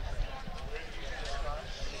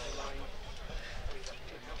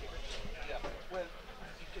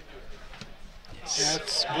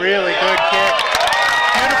 That's really good kick.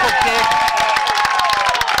 Beautiful kick.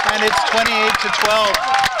 And it's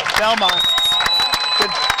 28-12, Belmont.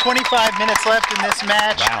 With 25 minutes left in this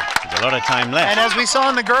match. Wow, there's a lot of time left. And as we saw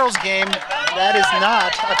in the girls' game, that is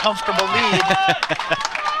not a comfortable lead in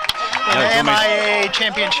No, the MIAA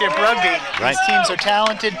Championship Rugby. Right. These teams are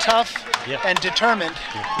talented, tough, Yep. and determined.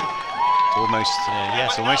 Almost, yeah,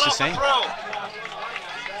 it's almost the same.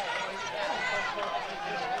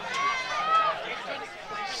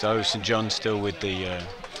 So St. John's still with the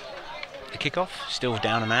kickoff, still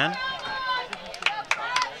down a man.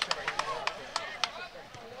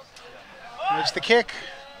 There's the kick.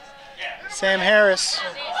 Sam Harris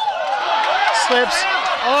slips.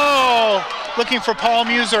 Oh, looking for Paul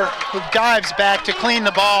Muser, who dives back to clean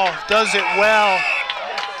the ball. Does it well.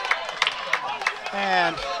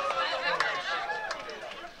 And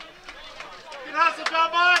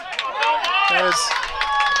there's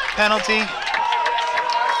penalty.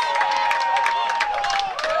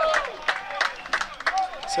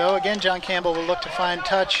 So again, John Campbell will look to find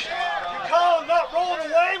touch. You call him not rolling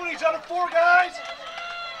away when he's under 4 guys?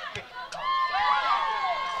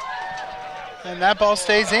 And that ball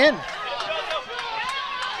stays in.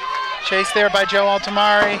 Chased there by Joe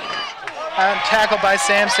Altamari. Tackled by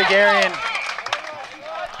Sam Segarian.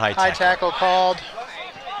 High tackle called.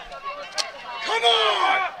 Come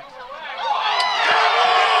on!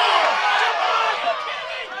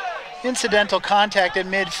 Incidental contact at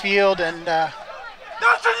midfield, and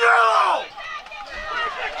That's a yellow!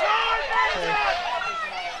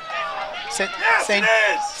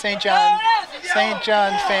 St.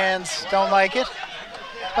 John fans don't like it,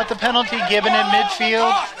 but the penalty given at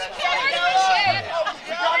midfield.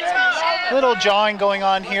 Little jawing going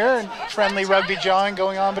on here, and friendly rugby jawing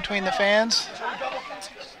going on between the fans.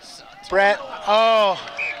 Brett,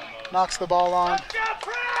 knocks the ball on.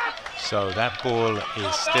 So that ball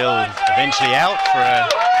is still eventually out for a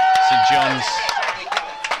St. John's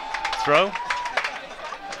throw.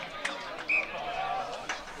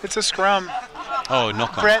 It's a scrum. Oh,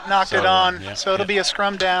 knock on. Brett knocked it on, yeah, so it'll be a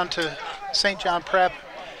scrum down to St. John Prep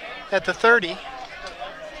at the 30.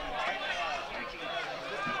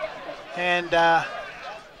 And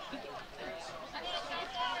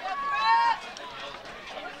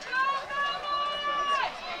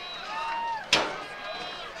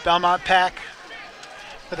Belmont pack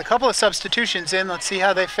with a couple of substitutions in. Let's see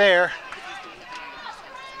how they fare.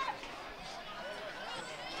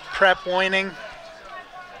 Prep winning.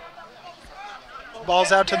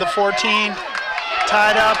 Ball's out to the 14.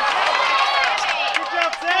 Tied up.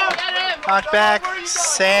 Knocked back.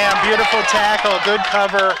 Sam, beautiful tackle. Good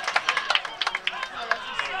cover.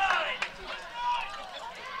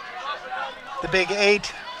 The big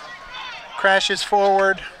 8 crashes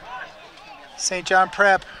forward. St. John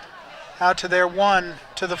Prep out to their 1,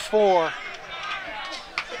 to the 4.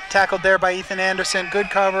 Tackled there by Ethan Anderson.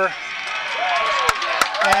 Good cover.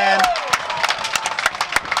 And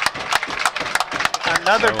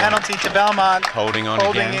another penalty to Belmont. Holding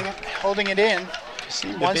it in.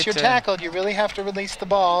 Once you're tackled, you really have to release the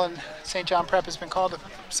ball, and St. John Prep has been called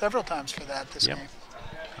several times for that this game.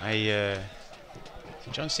 St.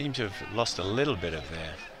 John seemed to have lost a little bit of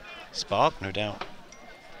their spark, no doubt.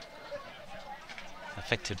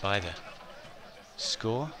 Affected by the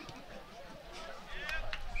score.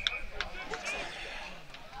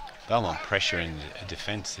 Belmont pressure in the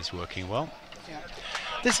defense is working well. Yeah.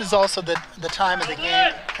 This is also the time of the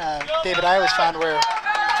game, David, I always found where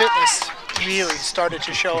fitness really started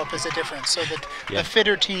to show up as a difference, so that the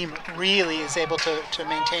fitter team really is able to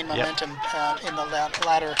maintain momentum in the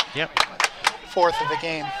latter fourth of the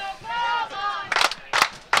game.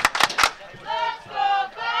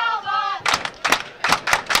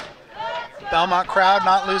 Belmont crowd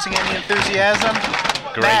not losing any enthusiasm.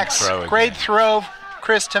 Great throw,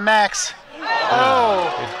 Chris to Max.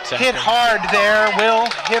 Hit hard there, Will.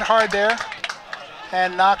 Hit hard there.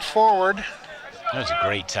 And knocked forward. That was a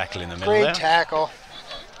great tackle in the middle there. Great tackle.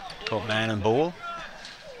 Caught man and ball.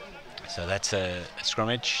 So that's a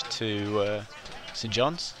scrummage to St.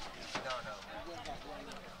 John's.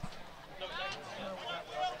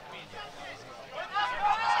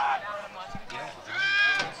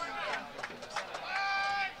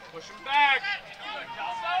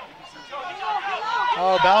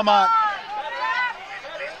 Belmont.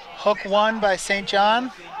 Hook 1 by St.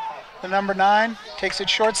 John. The number 9 takes it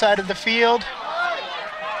short side of the field.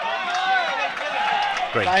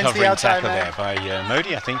 Great covering tackle there by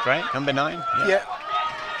Modi, I think, right? Number 9. Yeah.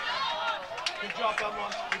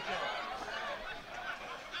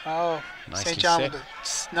 St. John with a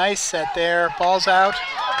nice set there. Ball's out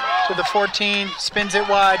to the 14. Spins it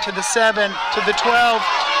wide to the 7, to the 12.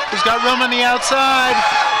 He's got room on the outside.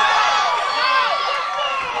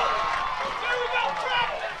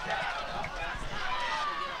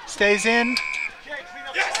 Stays in.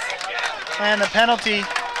 And a penalty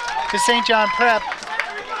to St. John Prep.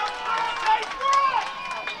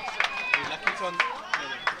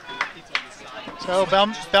 So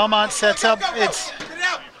Belmont sets up. It's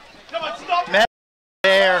met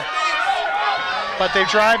there, but they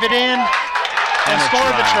drive it in and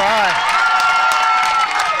score the try.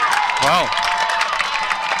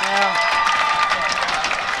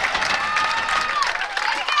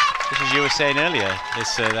 was saying earlier,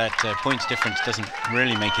 this that points difference doesn't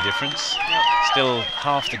really make a difference. Still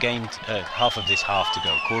half the game, half of this half to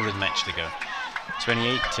go, quarter of the match to go.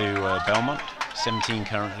 28 to Belmont, 17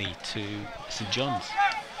 currently to St. John's.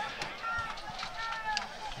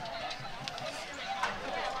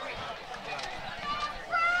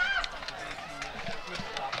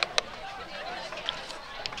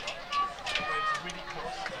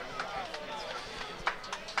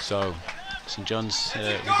 So, St. John's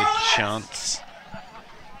with a chance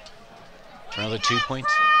for another 2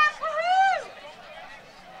 points.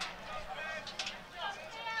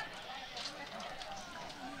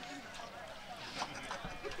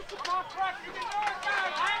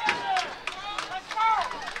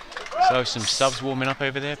 So some subs warming up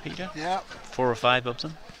over there, Peter? Yeah. 4 or 5 of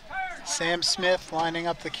them. Sam Smith lining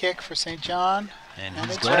up the kick for St. John. And And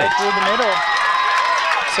he's it's got right it. through the middle.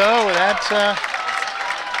 So that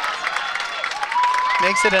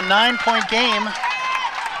makes it a 9-point game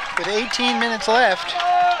with 18 minutes left.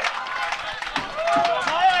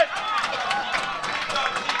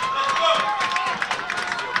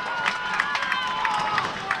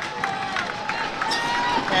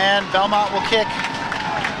 And Belmont will kick.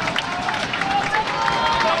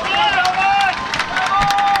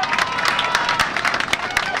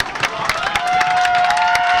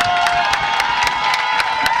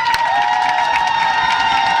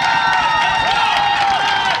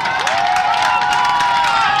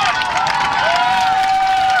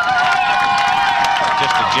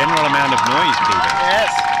 Just a general amount of noise, Peter. Yes.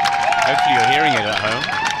 Hopefully you're hearing it at home.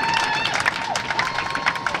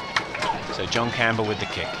 So John Campbell with the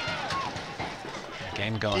kick.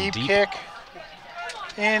 Game gone Deep deep. kick.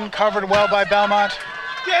 In, covered well by Belmont.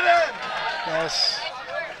 Get in! Yes.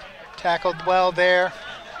 Tackled well there.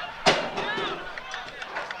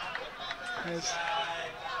 Yes.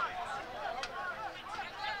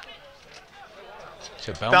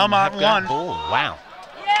 So Belmont have that won. ball. Wow.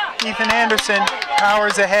 Ethan Anderson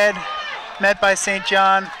powers ahead, met by St.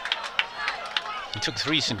 John. He took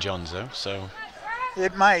 3 St. John's though, so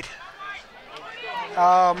It might.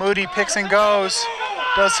 Oh, Moody picks and goes.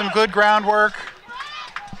 Does some good groundwork.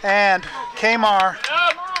 And Kmar.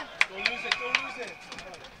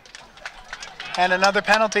 And another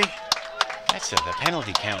penalty. that's the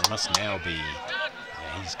penalty count must now be.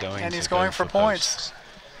 Yeah, he's going. And to he's go going for points. posts.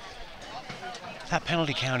 That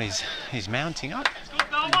penalty count is mounting up.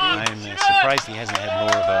 I'm surprised he hasn't had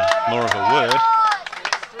more of a word.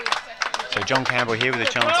 So John Campbell here with a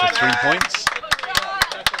chance for 3 points.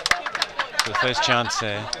 So the first chance,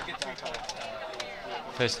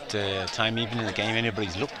 first time even in the game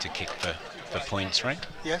anybody's looked to kick for points, right?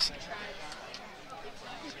 Yes.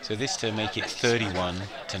 So this to make it 31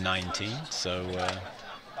 to 19. So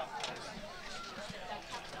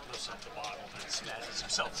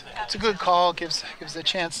It's a good call. Gives a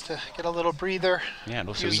chance to get a little breather. yeah, it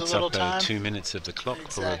also Use a eats little up time. 2 minutes of the clock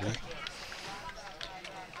Exactly.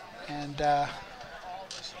 probably.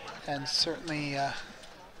 And certainly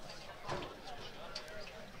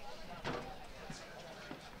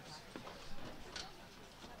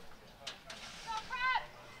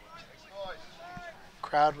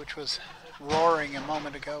crowd, which was roaring a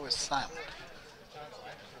moment ago, is silent.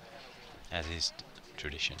 As is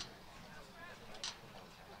tradition.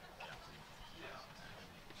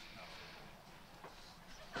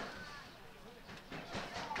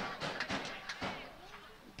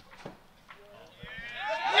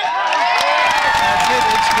 That's it.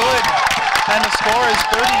 It's good. And the score is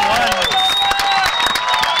 31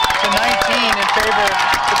 to 19 in favor of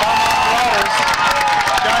the Belmont Marauders.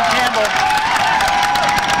 John Campbell,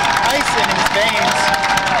 ice in his veins,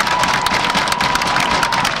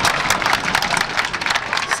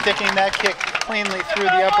 sticking that kick cleanly through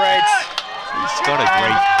the uprights. He's got a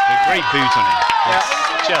great boot on him.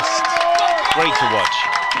 It's just great to watch.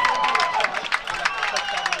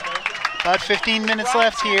 About 15 minutes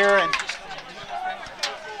left here, and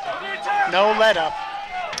no let up.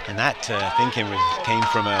 And that thinking came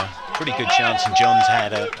from a pretty good chance and John's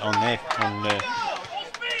had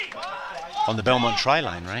on the Belmont try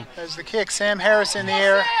line, right? There's the kick. Sam Harris in the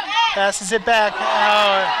air, passes it back.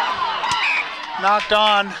 Oh, knocked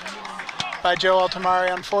on by Joe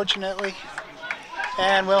Altamari, unfortunately.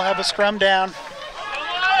 And we'll have a scrum down.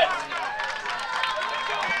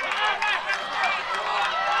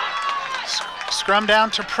 Scrum down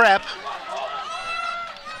to Prep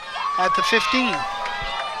at the 15.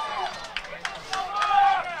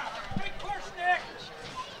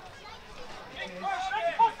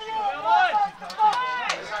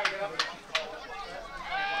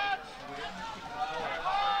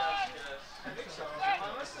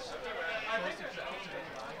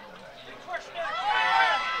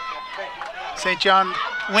 St. John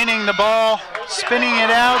winning the ball, spinning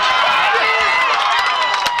it out.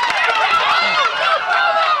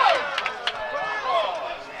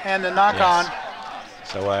 And the knock-on.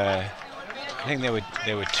 So I think there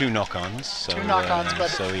were two knock-ons. So, two knock-ons,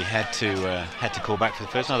 but so he had to call back for the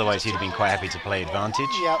first one. Otherwise, he'd have been quite happy to play advantage.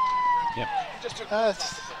 Yep. Yep.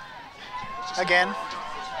 Again.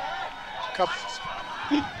 Couple.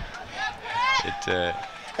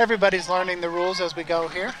 Everybody's learning the rules as we go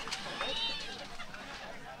here.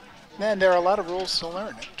 Man, there are a lot of rules to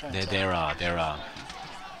learn. There are.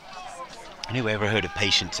 Anyway, ever heard of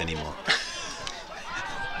patience anymore?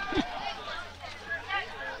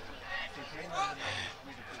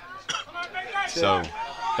 So,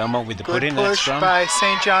 Belmont with the put in. Good push by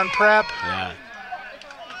St. John Prep. Yeah.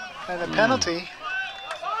 And a penalty.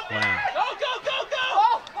 Wow.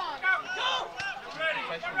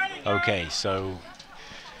 Okay, so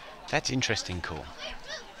that's interesting call.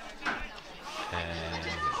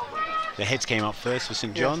 The heads came up first for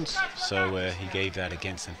St. John's, so he gave that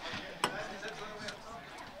against them.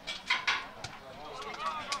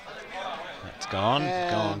 That's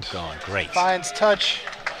gone. Great. Finds touch.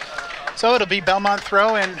 So it'll be Belmont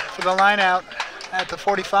throw in for the line out at the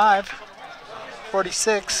 45,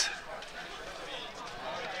 46.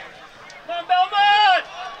 Come on, Belmont!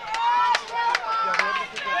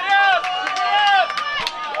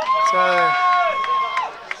 So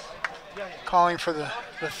calling for the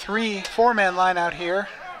 4-man line out here.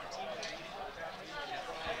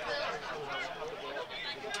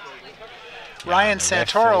 Ryan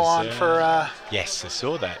Santoro on for... yes, I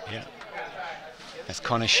saw that, yeah. That's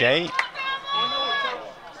Connor Shea.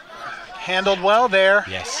 Handled well there.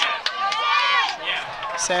 Yes.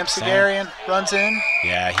 Sam Segarian runs in.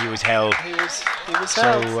 Yeah, he was held. He was held.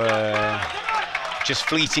 So, just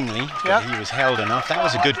fleetingly, but he was held enough. That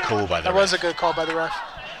was a good call by the ref. That was a good call by the ref.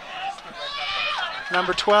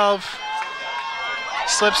 Number 12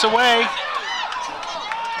 slips away.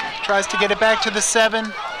 Tries to get it back to the 7.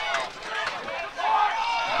 To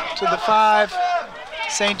the 5.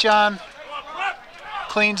 St. John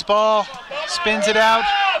cleans ball, spins it out.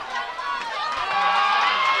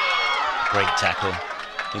 Great tackle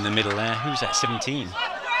in the middle there. Who's that, 17?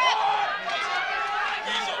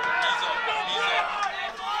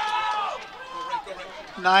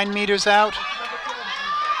 Nine meters out.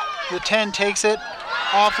 The 10 takes it,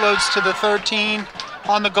 offloads to the 13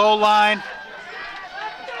 on the goal line.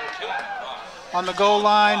 On the goal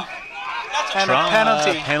line, and a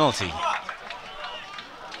penalty. Penalty.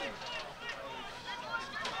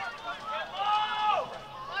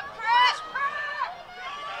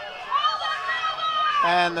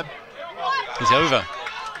 And the he's over.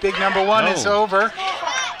 Big number 1 is over. And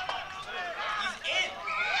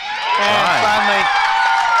finally.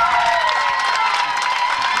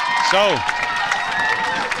 So.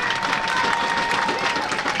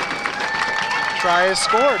 Try is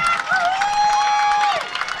scored.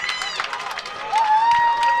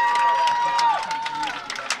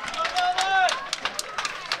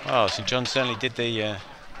 Oh, St. John certainly did the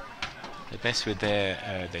best with their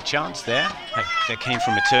chance there. That came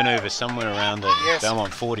from a turnover somewhere around the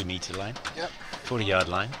Belmont 40-meter line, 40-yard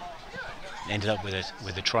line. Ended up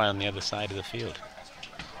with a try on the other side of the field.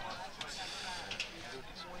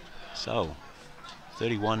 So,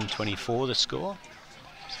 31-24 the score.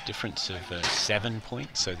 It's a difference of 7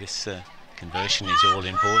 points. So this conversion is all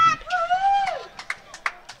important.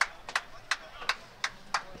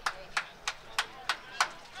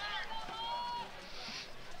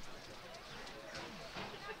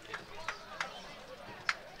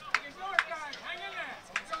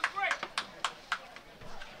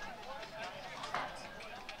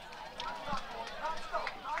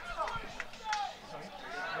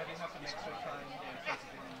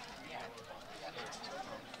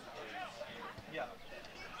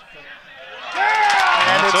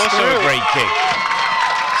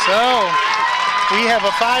 We have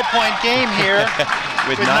a 5-point game here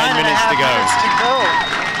with 9 minutes to go.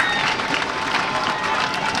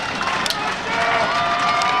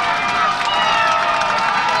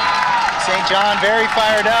 St. John very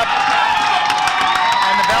fired up,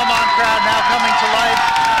 and the Belmont crowd now coming to life,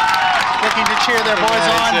 looking to cheer their boys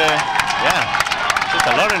on. Yeah, just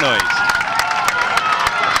a lot of noise.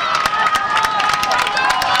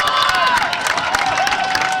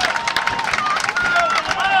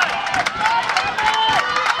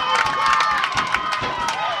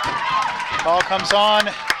 Ball comes on,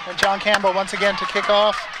 and John Campbell once again to kick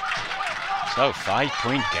off. So,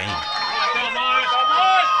 5-point game.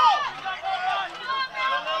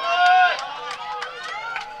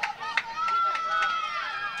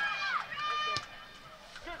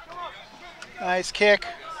 Nice kick.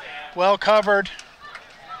 Well covered.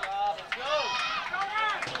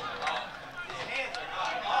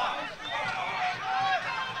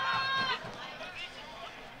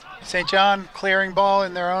 St. John clearing ball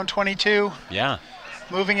in their own 22. Yeah.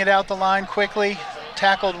 Moving it out the line quickly.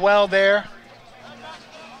 Tackled well there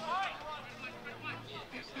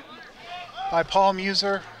by Paul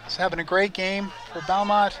Meserve. He's having a great game for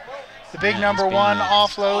Belmont. The big number one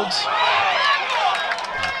offloads.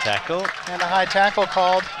 Tackle. And a high tackle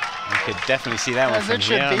called. You could definitely see that one As from it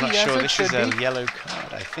should here. be, I'm not as sure it this should is a be. yellow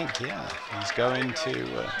card. I think, yeah. He's going to... There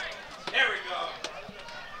we go.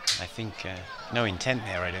 I think no intent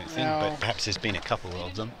there, I don't think, No. but perhaps there's been a couple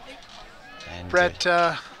of them. And Brett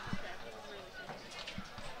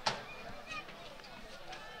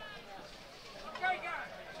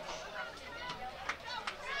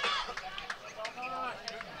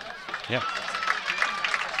yeah,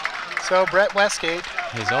 so Brett Westgate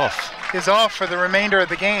he's off. is off for the remainder of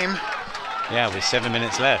the game. Yeah, with 7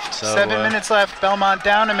 minutes left. So 7 minutes left. Belmont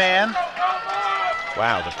down a man.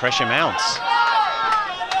 wow, the pressure mounts.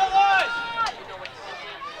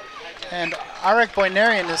 And Arik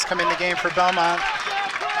Boynarian has come in the game for Belmont.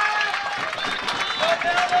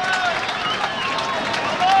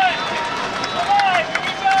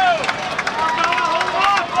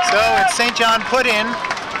 So it's St. John put in,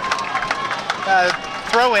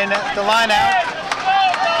 throw in at the line out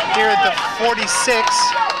here at the 46.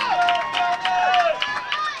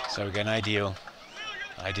 So we get an ideal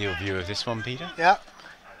view of this one, Peter. Yep.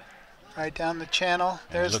 Right down the channel. And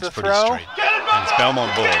There's it the looks pretty throw. straight. And it's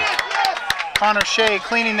Belmont ball. Connor Shea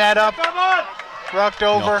cleaning that up. Rucked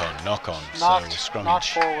over. Knock on. Knocked, So scrummage. knocked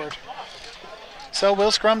forward. So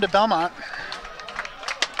we'll scrum to Belmont.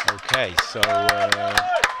 Okay, so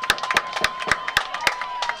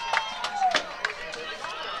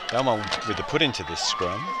Belmont with the put into this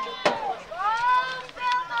scrum.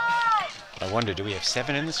 I wonder, do we have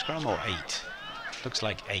 7 in the scrum or 8? Looks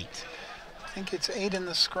like 8. I think it's 8 in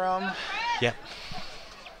the scrum. Yep.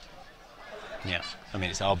 Yeah, I mean,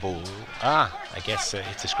 it's our ball. I guess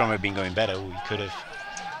if the scrum had been going better, we could have...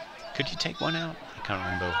 Could you take one out? I can't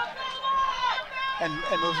remember. And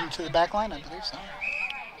move him to the back line, I believe so.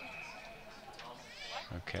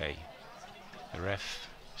 Okay. The ref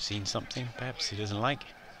seen something, perhaps he doesn't like.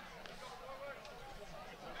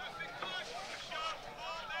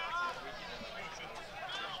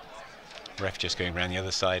 Ref just going around the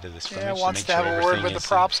other side of the scrimmage. Yeah, wants make to have sure a word everything with the is,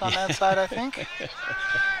 props on that side, I think.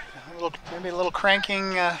 Maybe a little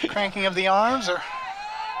cranking of the arms, or...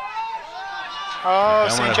 Oh,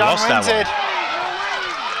 Belmont St. have John lost that wins it.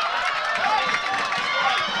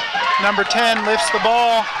 Number 10 lifts the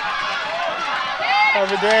ball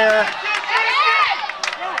over there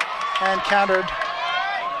and countered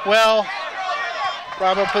well.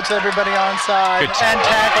 Bravo puts everybody on side Good tackle. and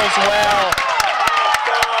tackles well.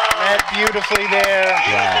 Met beautifully there.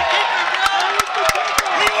 Yeah.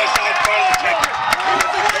 He was on politics.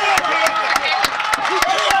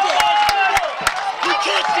 He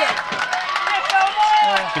kicked it.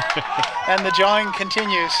 And the jawing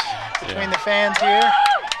continues between the fans here.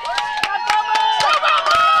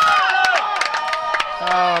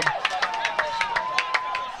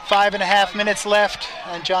 5.5 minutes left,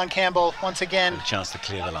 and John Campbell once again A chance to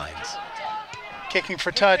clear the lines. kicking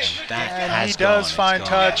for touch, That and has he does gone, find it's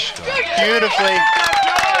gone, touch it's gone. beautifully.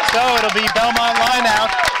 So it'll be Belmont line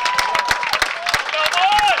out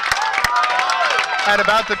at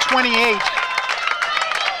about the 28,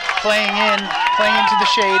 playing into the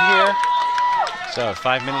shade here. So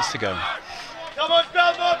 5 minutes to go. Come on,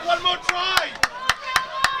 Belmont, one more try.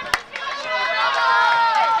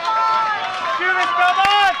 Shoot it,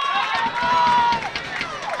 Belmont.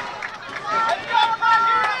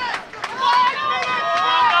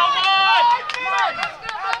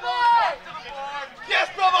 Yes,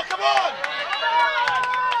 Belmont, come on.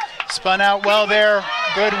 Spun out well there.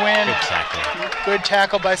 Good win. Good tackle. Good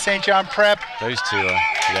tackle by St. John Prep. Those two are,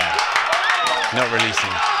 yeah, not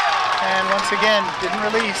releasing. And once again, didn't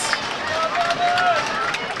release.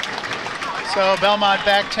 So Belmont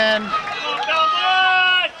back 10.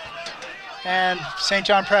 And St.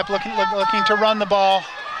 John Prep looking to run the ball.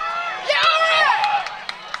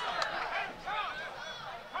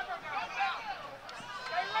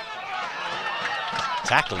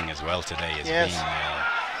 Tackling as well today has Yes.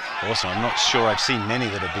 been awesome. I'm not sure I've seen many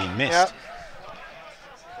that have been missed. Yep.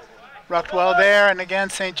 Rucked well there, and again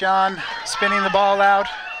St. John spinning the ball out.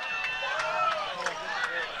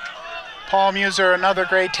 Paul Meserve, another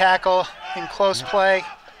great tackle in close play.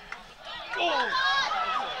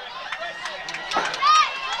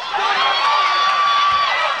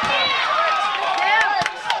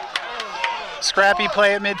 Scrappy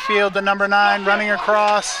play at midfield, the number 9 running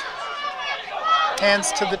across.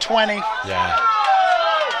 Hands to the 20. Yeah.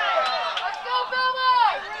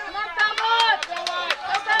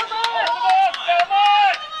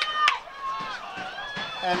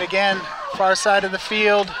 And again, far side of the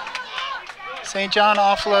field. St. John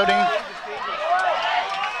offloading.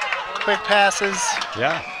 Quick passes.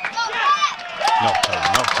 Yeah. Knocked on,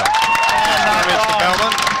 knocked on. And knocked on.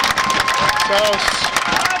 Belmont. So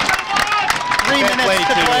 3 minutes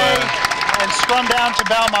to play and scrum down to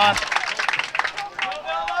Belmont.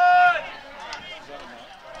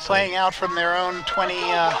 Playing out from their own 20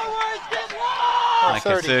 like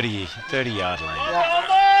 30. a 30-yard line.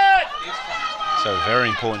 Yeah. So very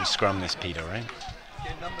important scrum this, Peter, right?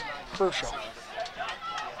 Crucial.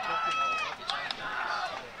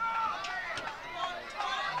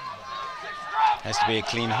 Has to be a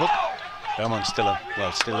clean hook. Belmont still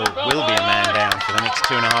will be a man down for the next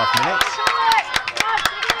 2.5 minutes.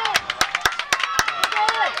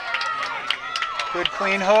 Good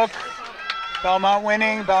clean hook. Belmont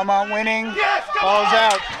winning, Belmont winning. Yes, come Ball's on.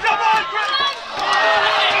 out. Come on,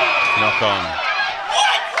 Knock on.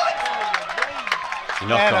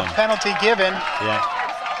 Knock And on. a penalty given. Yeah.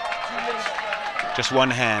 Just one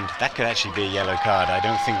hand. That could actually be a yellow card. I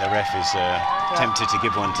don't think the ref is tempted to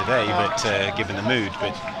give one today, but given the mood.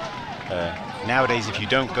 But nowadays, if you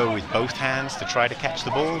don't go with both hands to try to catch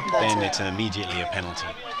the ball, then it's immediately a penalty.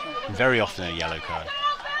 And very often a yellow card.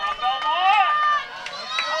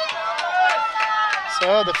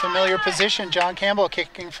 So the familiar position, John Campbell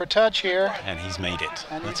kicking for touch here. And he's made it.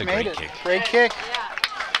 And That's he's a made great it. kick. Great kick.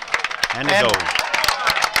 And a And- goal.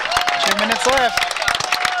 2 minutes left.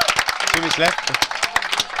 2 minutes left.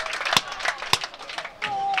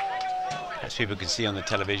 As people can see on the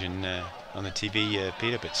television, on the TV,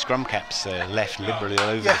 Peter, but scrum caps left liberally all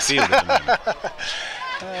over the field at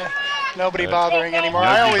the moment. Nobody bothering anymore.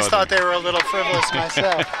 Nobody I always thought bothering. they were a little frivolous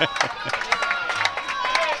myself.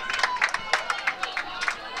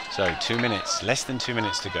 So 2 minutes, less than 2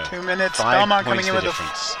 minutes to go. 2 minutes. 5 Belmont points coming in the with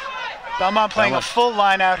difference. Belmont playing Belmont. a full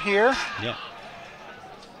line out here. Yeah.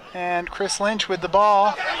 And Chris Lynch with the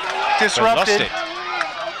ball. But lost Disrupted. it.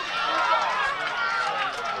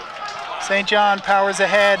 St. John powers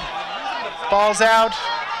ahead. Ball's out.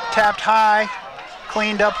 Tapped high.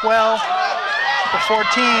 Cleaned up well. The 14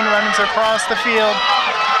 runs across the field.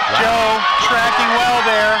 Joe tracking well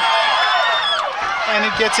there. And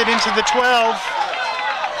it gets it into the 12.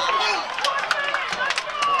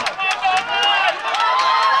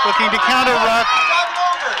 Looking to counter ruck.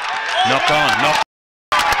 Knock on, knock.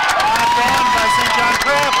 Knocked on by St. John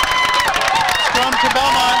Prep. Scrum to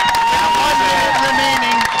Belmont. 1 minute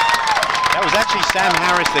remaining. That was actually Sam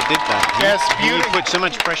Harris that did that. Yes, he beautiful. put so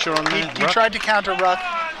much pressure on He the ruck, tried to counter ruck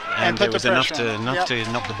and there put was the enough pressure to on. Yep.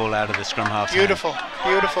 knock the ball out of the scrum half. Beautiful,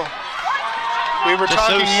 beautiful. We were Just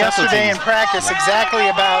talking those yesterday in subtleties. practice exactly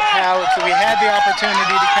about how if we had the opportunity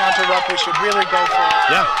to counter ruck, we should really go for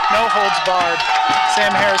it. Yeah, No holds barred. Sam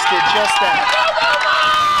Harris did just that.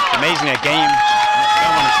 amazing a game.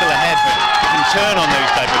 Belmont is still ahead, but you can turn on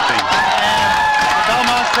those type of things. And the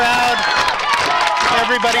Belmont crowd,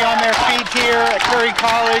 everybody on their feet here at Curry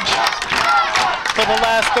College for the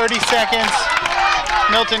last 30 seconds.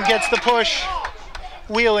 Milton gets the push,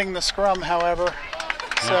 wheeling the scrum, however.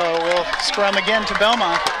 So we'll scrum again to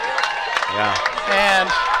Belmont. Yeah, And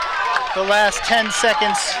the last 10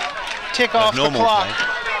 seconds tick off the normal clock. play.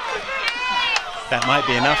 That might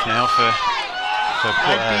be enough now for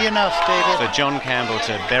Might be enough, David. for John Campbell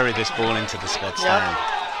to bury this ball into the stand.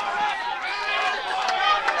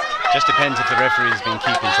 Just depends if the referee's been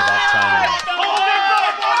keeping to that time.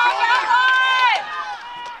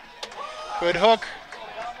 Good hook.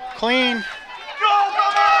 Clean.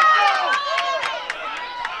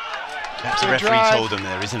 Perhaps the Good referee drive. told them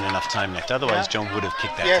there isn't enough time left. Otherwise, Yeah. John would have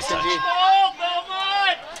kicked that Yes, to touch. indeed.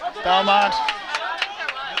 Belmont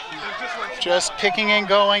just picking and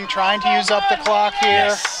going, trying to use up the clock here.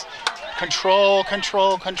 Yes. Control,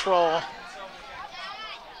 control, control.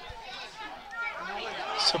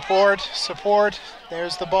 Support, support.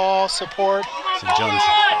 There's the ball, support. St. John's.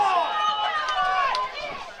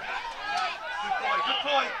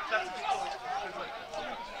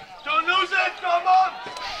 Don't lose it, come on!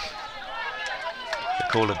 The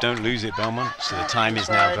call of don't lose it, Belmont. So the time is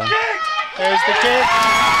now gone. There's the kick.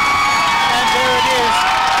 And there it is.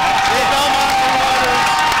 The Belmont Marauders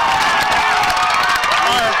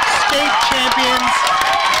are state champions.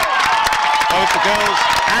 Both the girls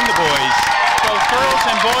and the boys. Both girls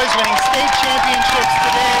and boys winning state championships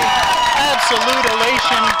today. Absolute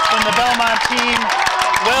elation from the Belmont team.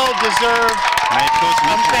 Well deserved. May it cause A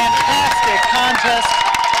much fantastic contest.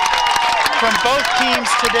 from both teams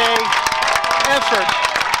today. Effort,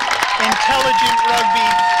 intelligent rugby,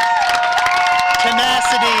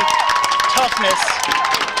 tenacity, toughness,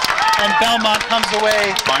 and Belmont comes away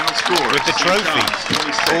Final score with the trophy.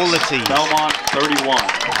 26, All the teams. Belmont 31.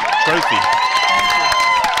 Trophy.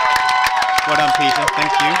 Well done, Peter. Thank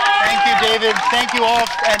you. Thank you, David. Thank you all,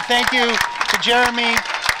 and thank you to Jeremy,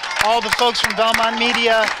 all the folks from Belmont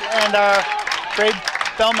Media, and our great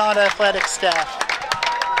Belmont athletic staff.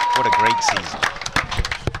 What a great season.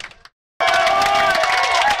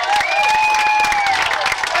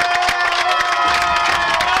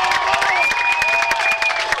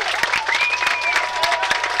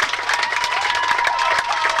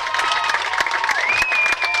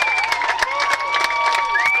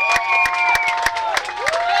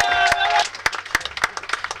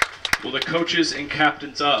 Will the coaches and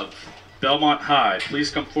captains of Belmont High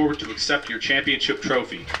please come forward to accept your championship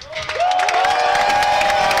trophy?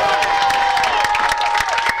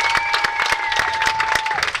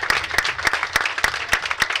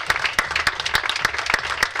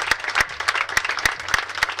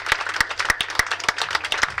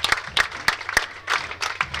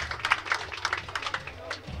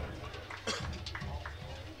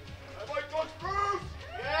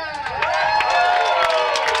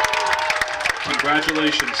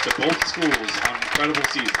 Congratulations to both schools on incredible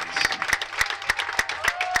seasons.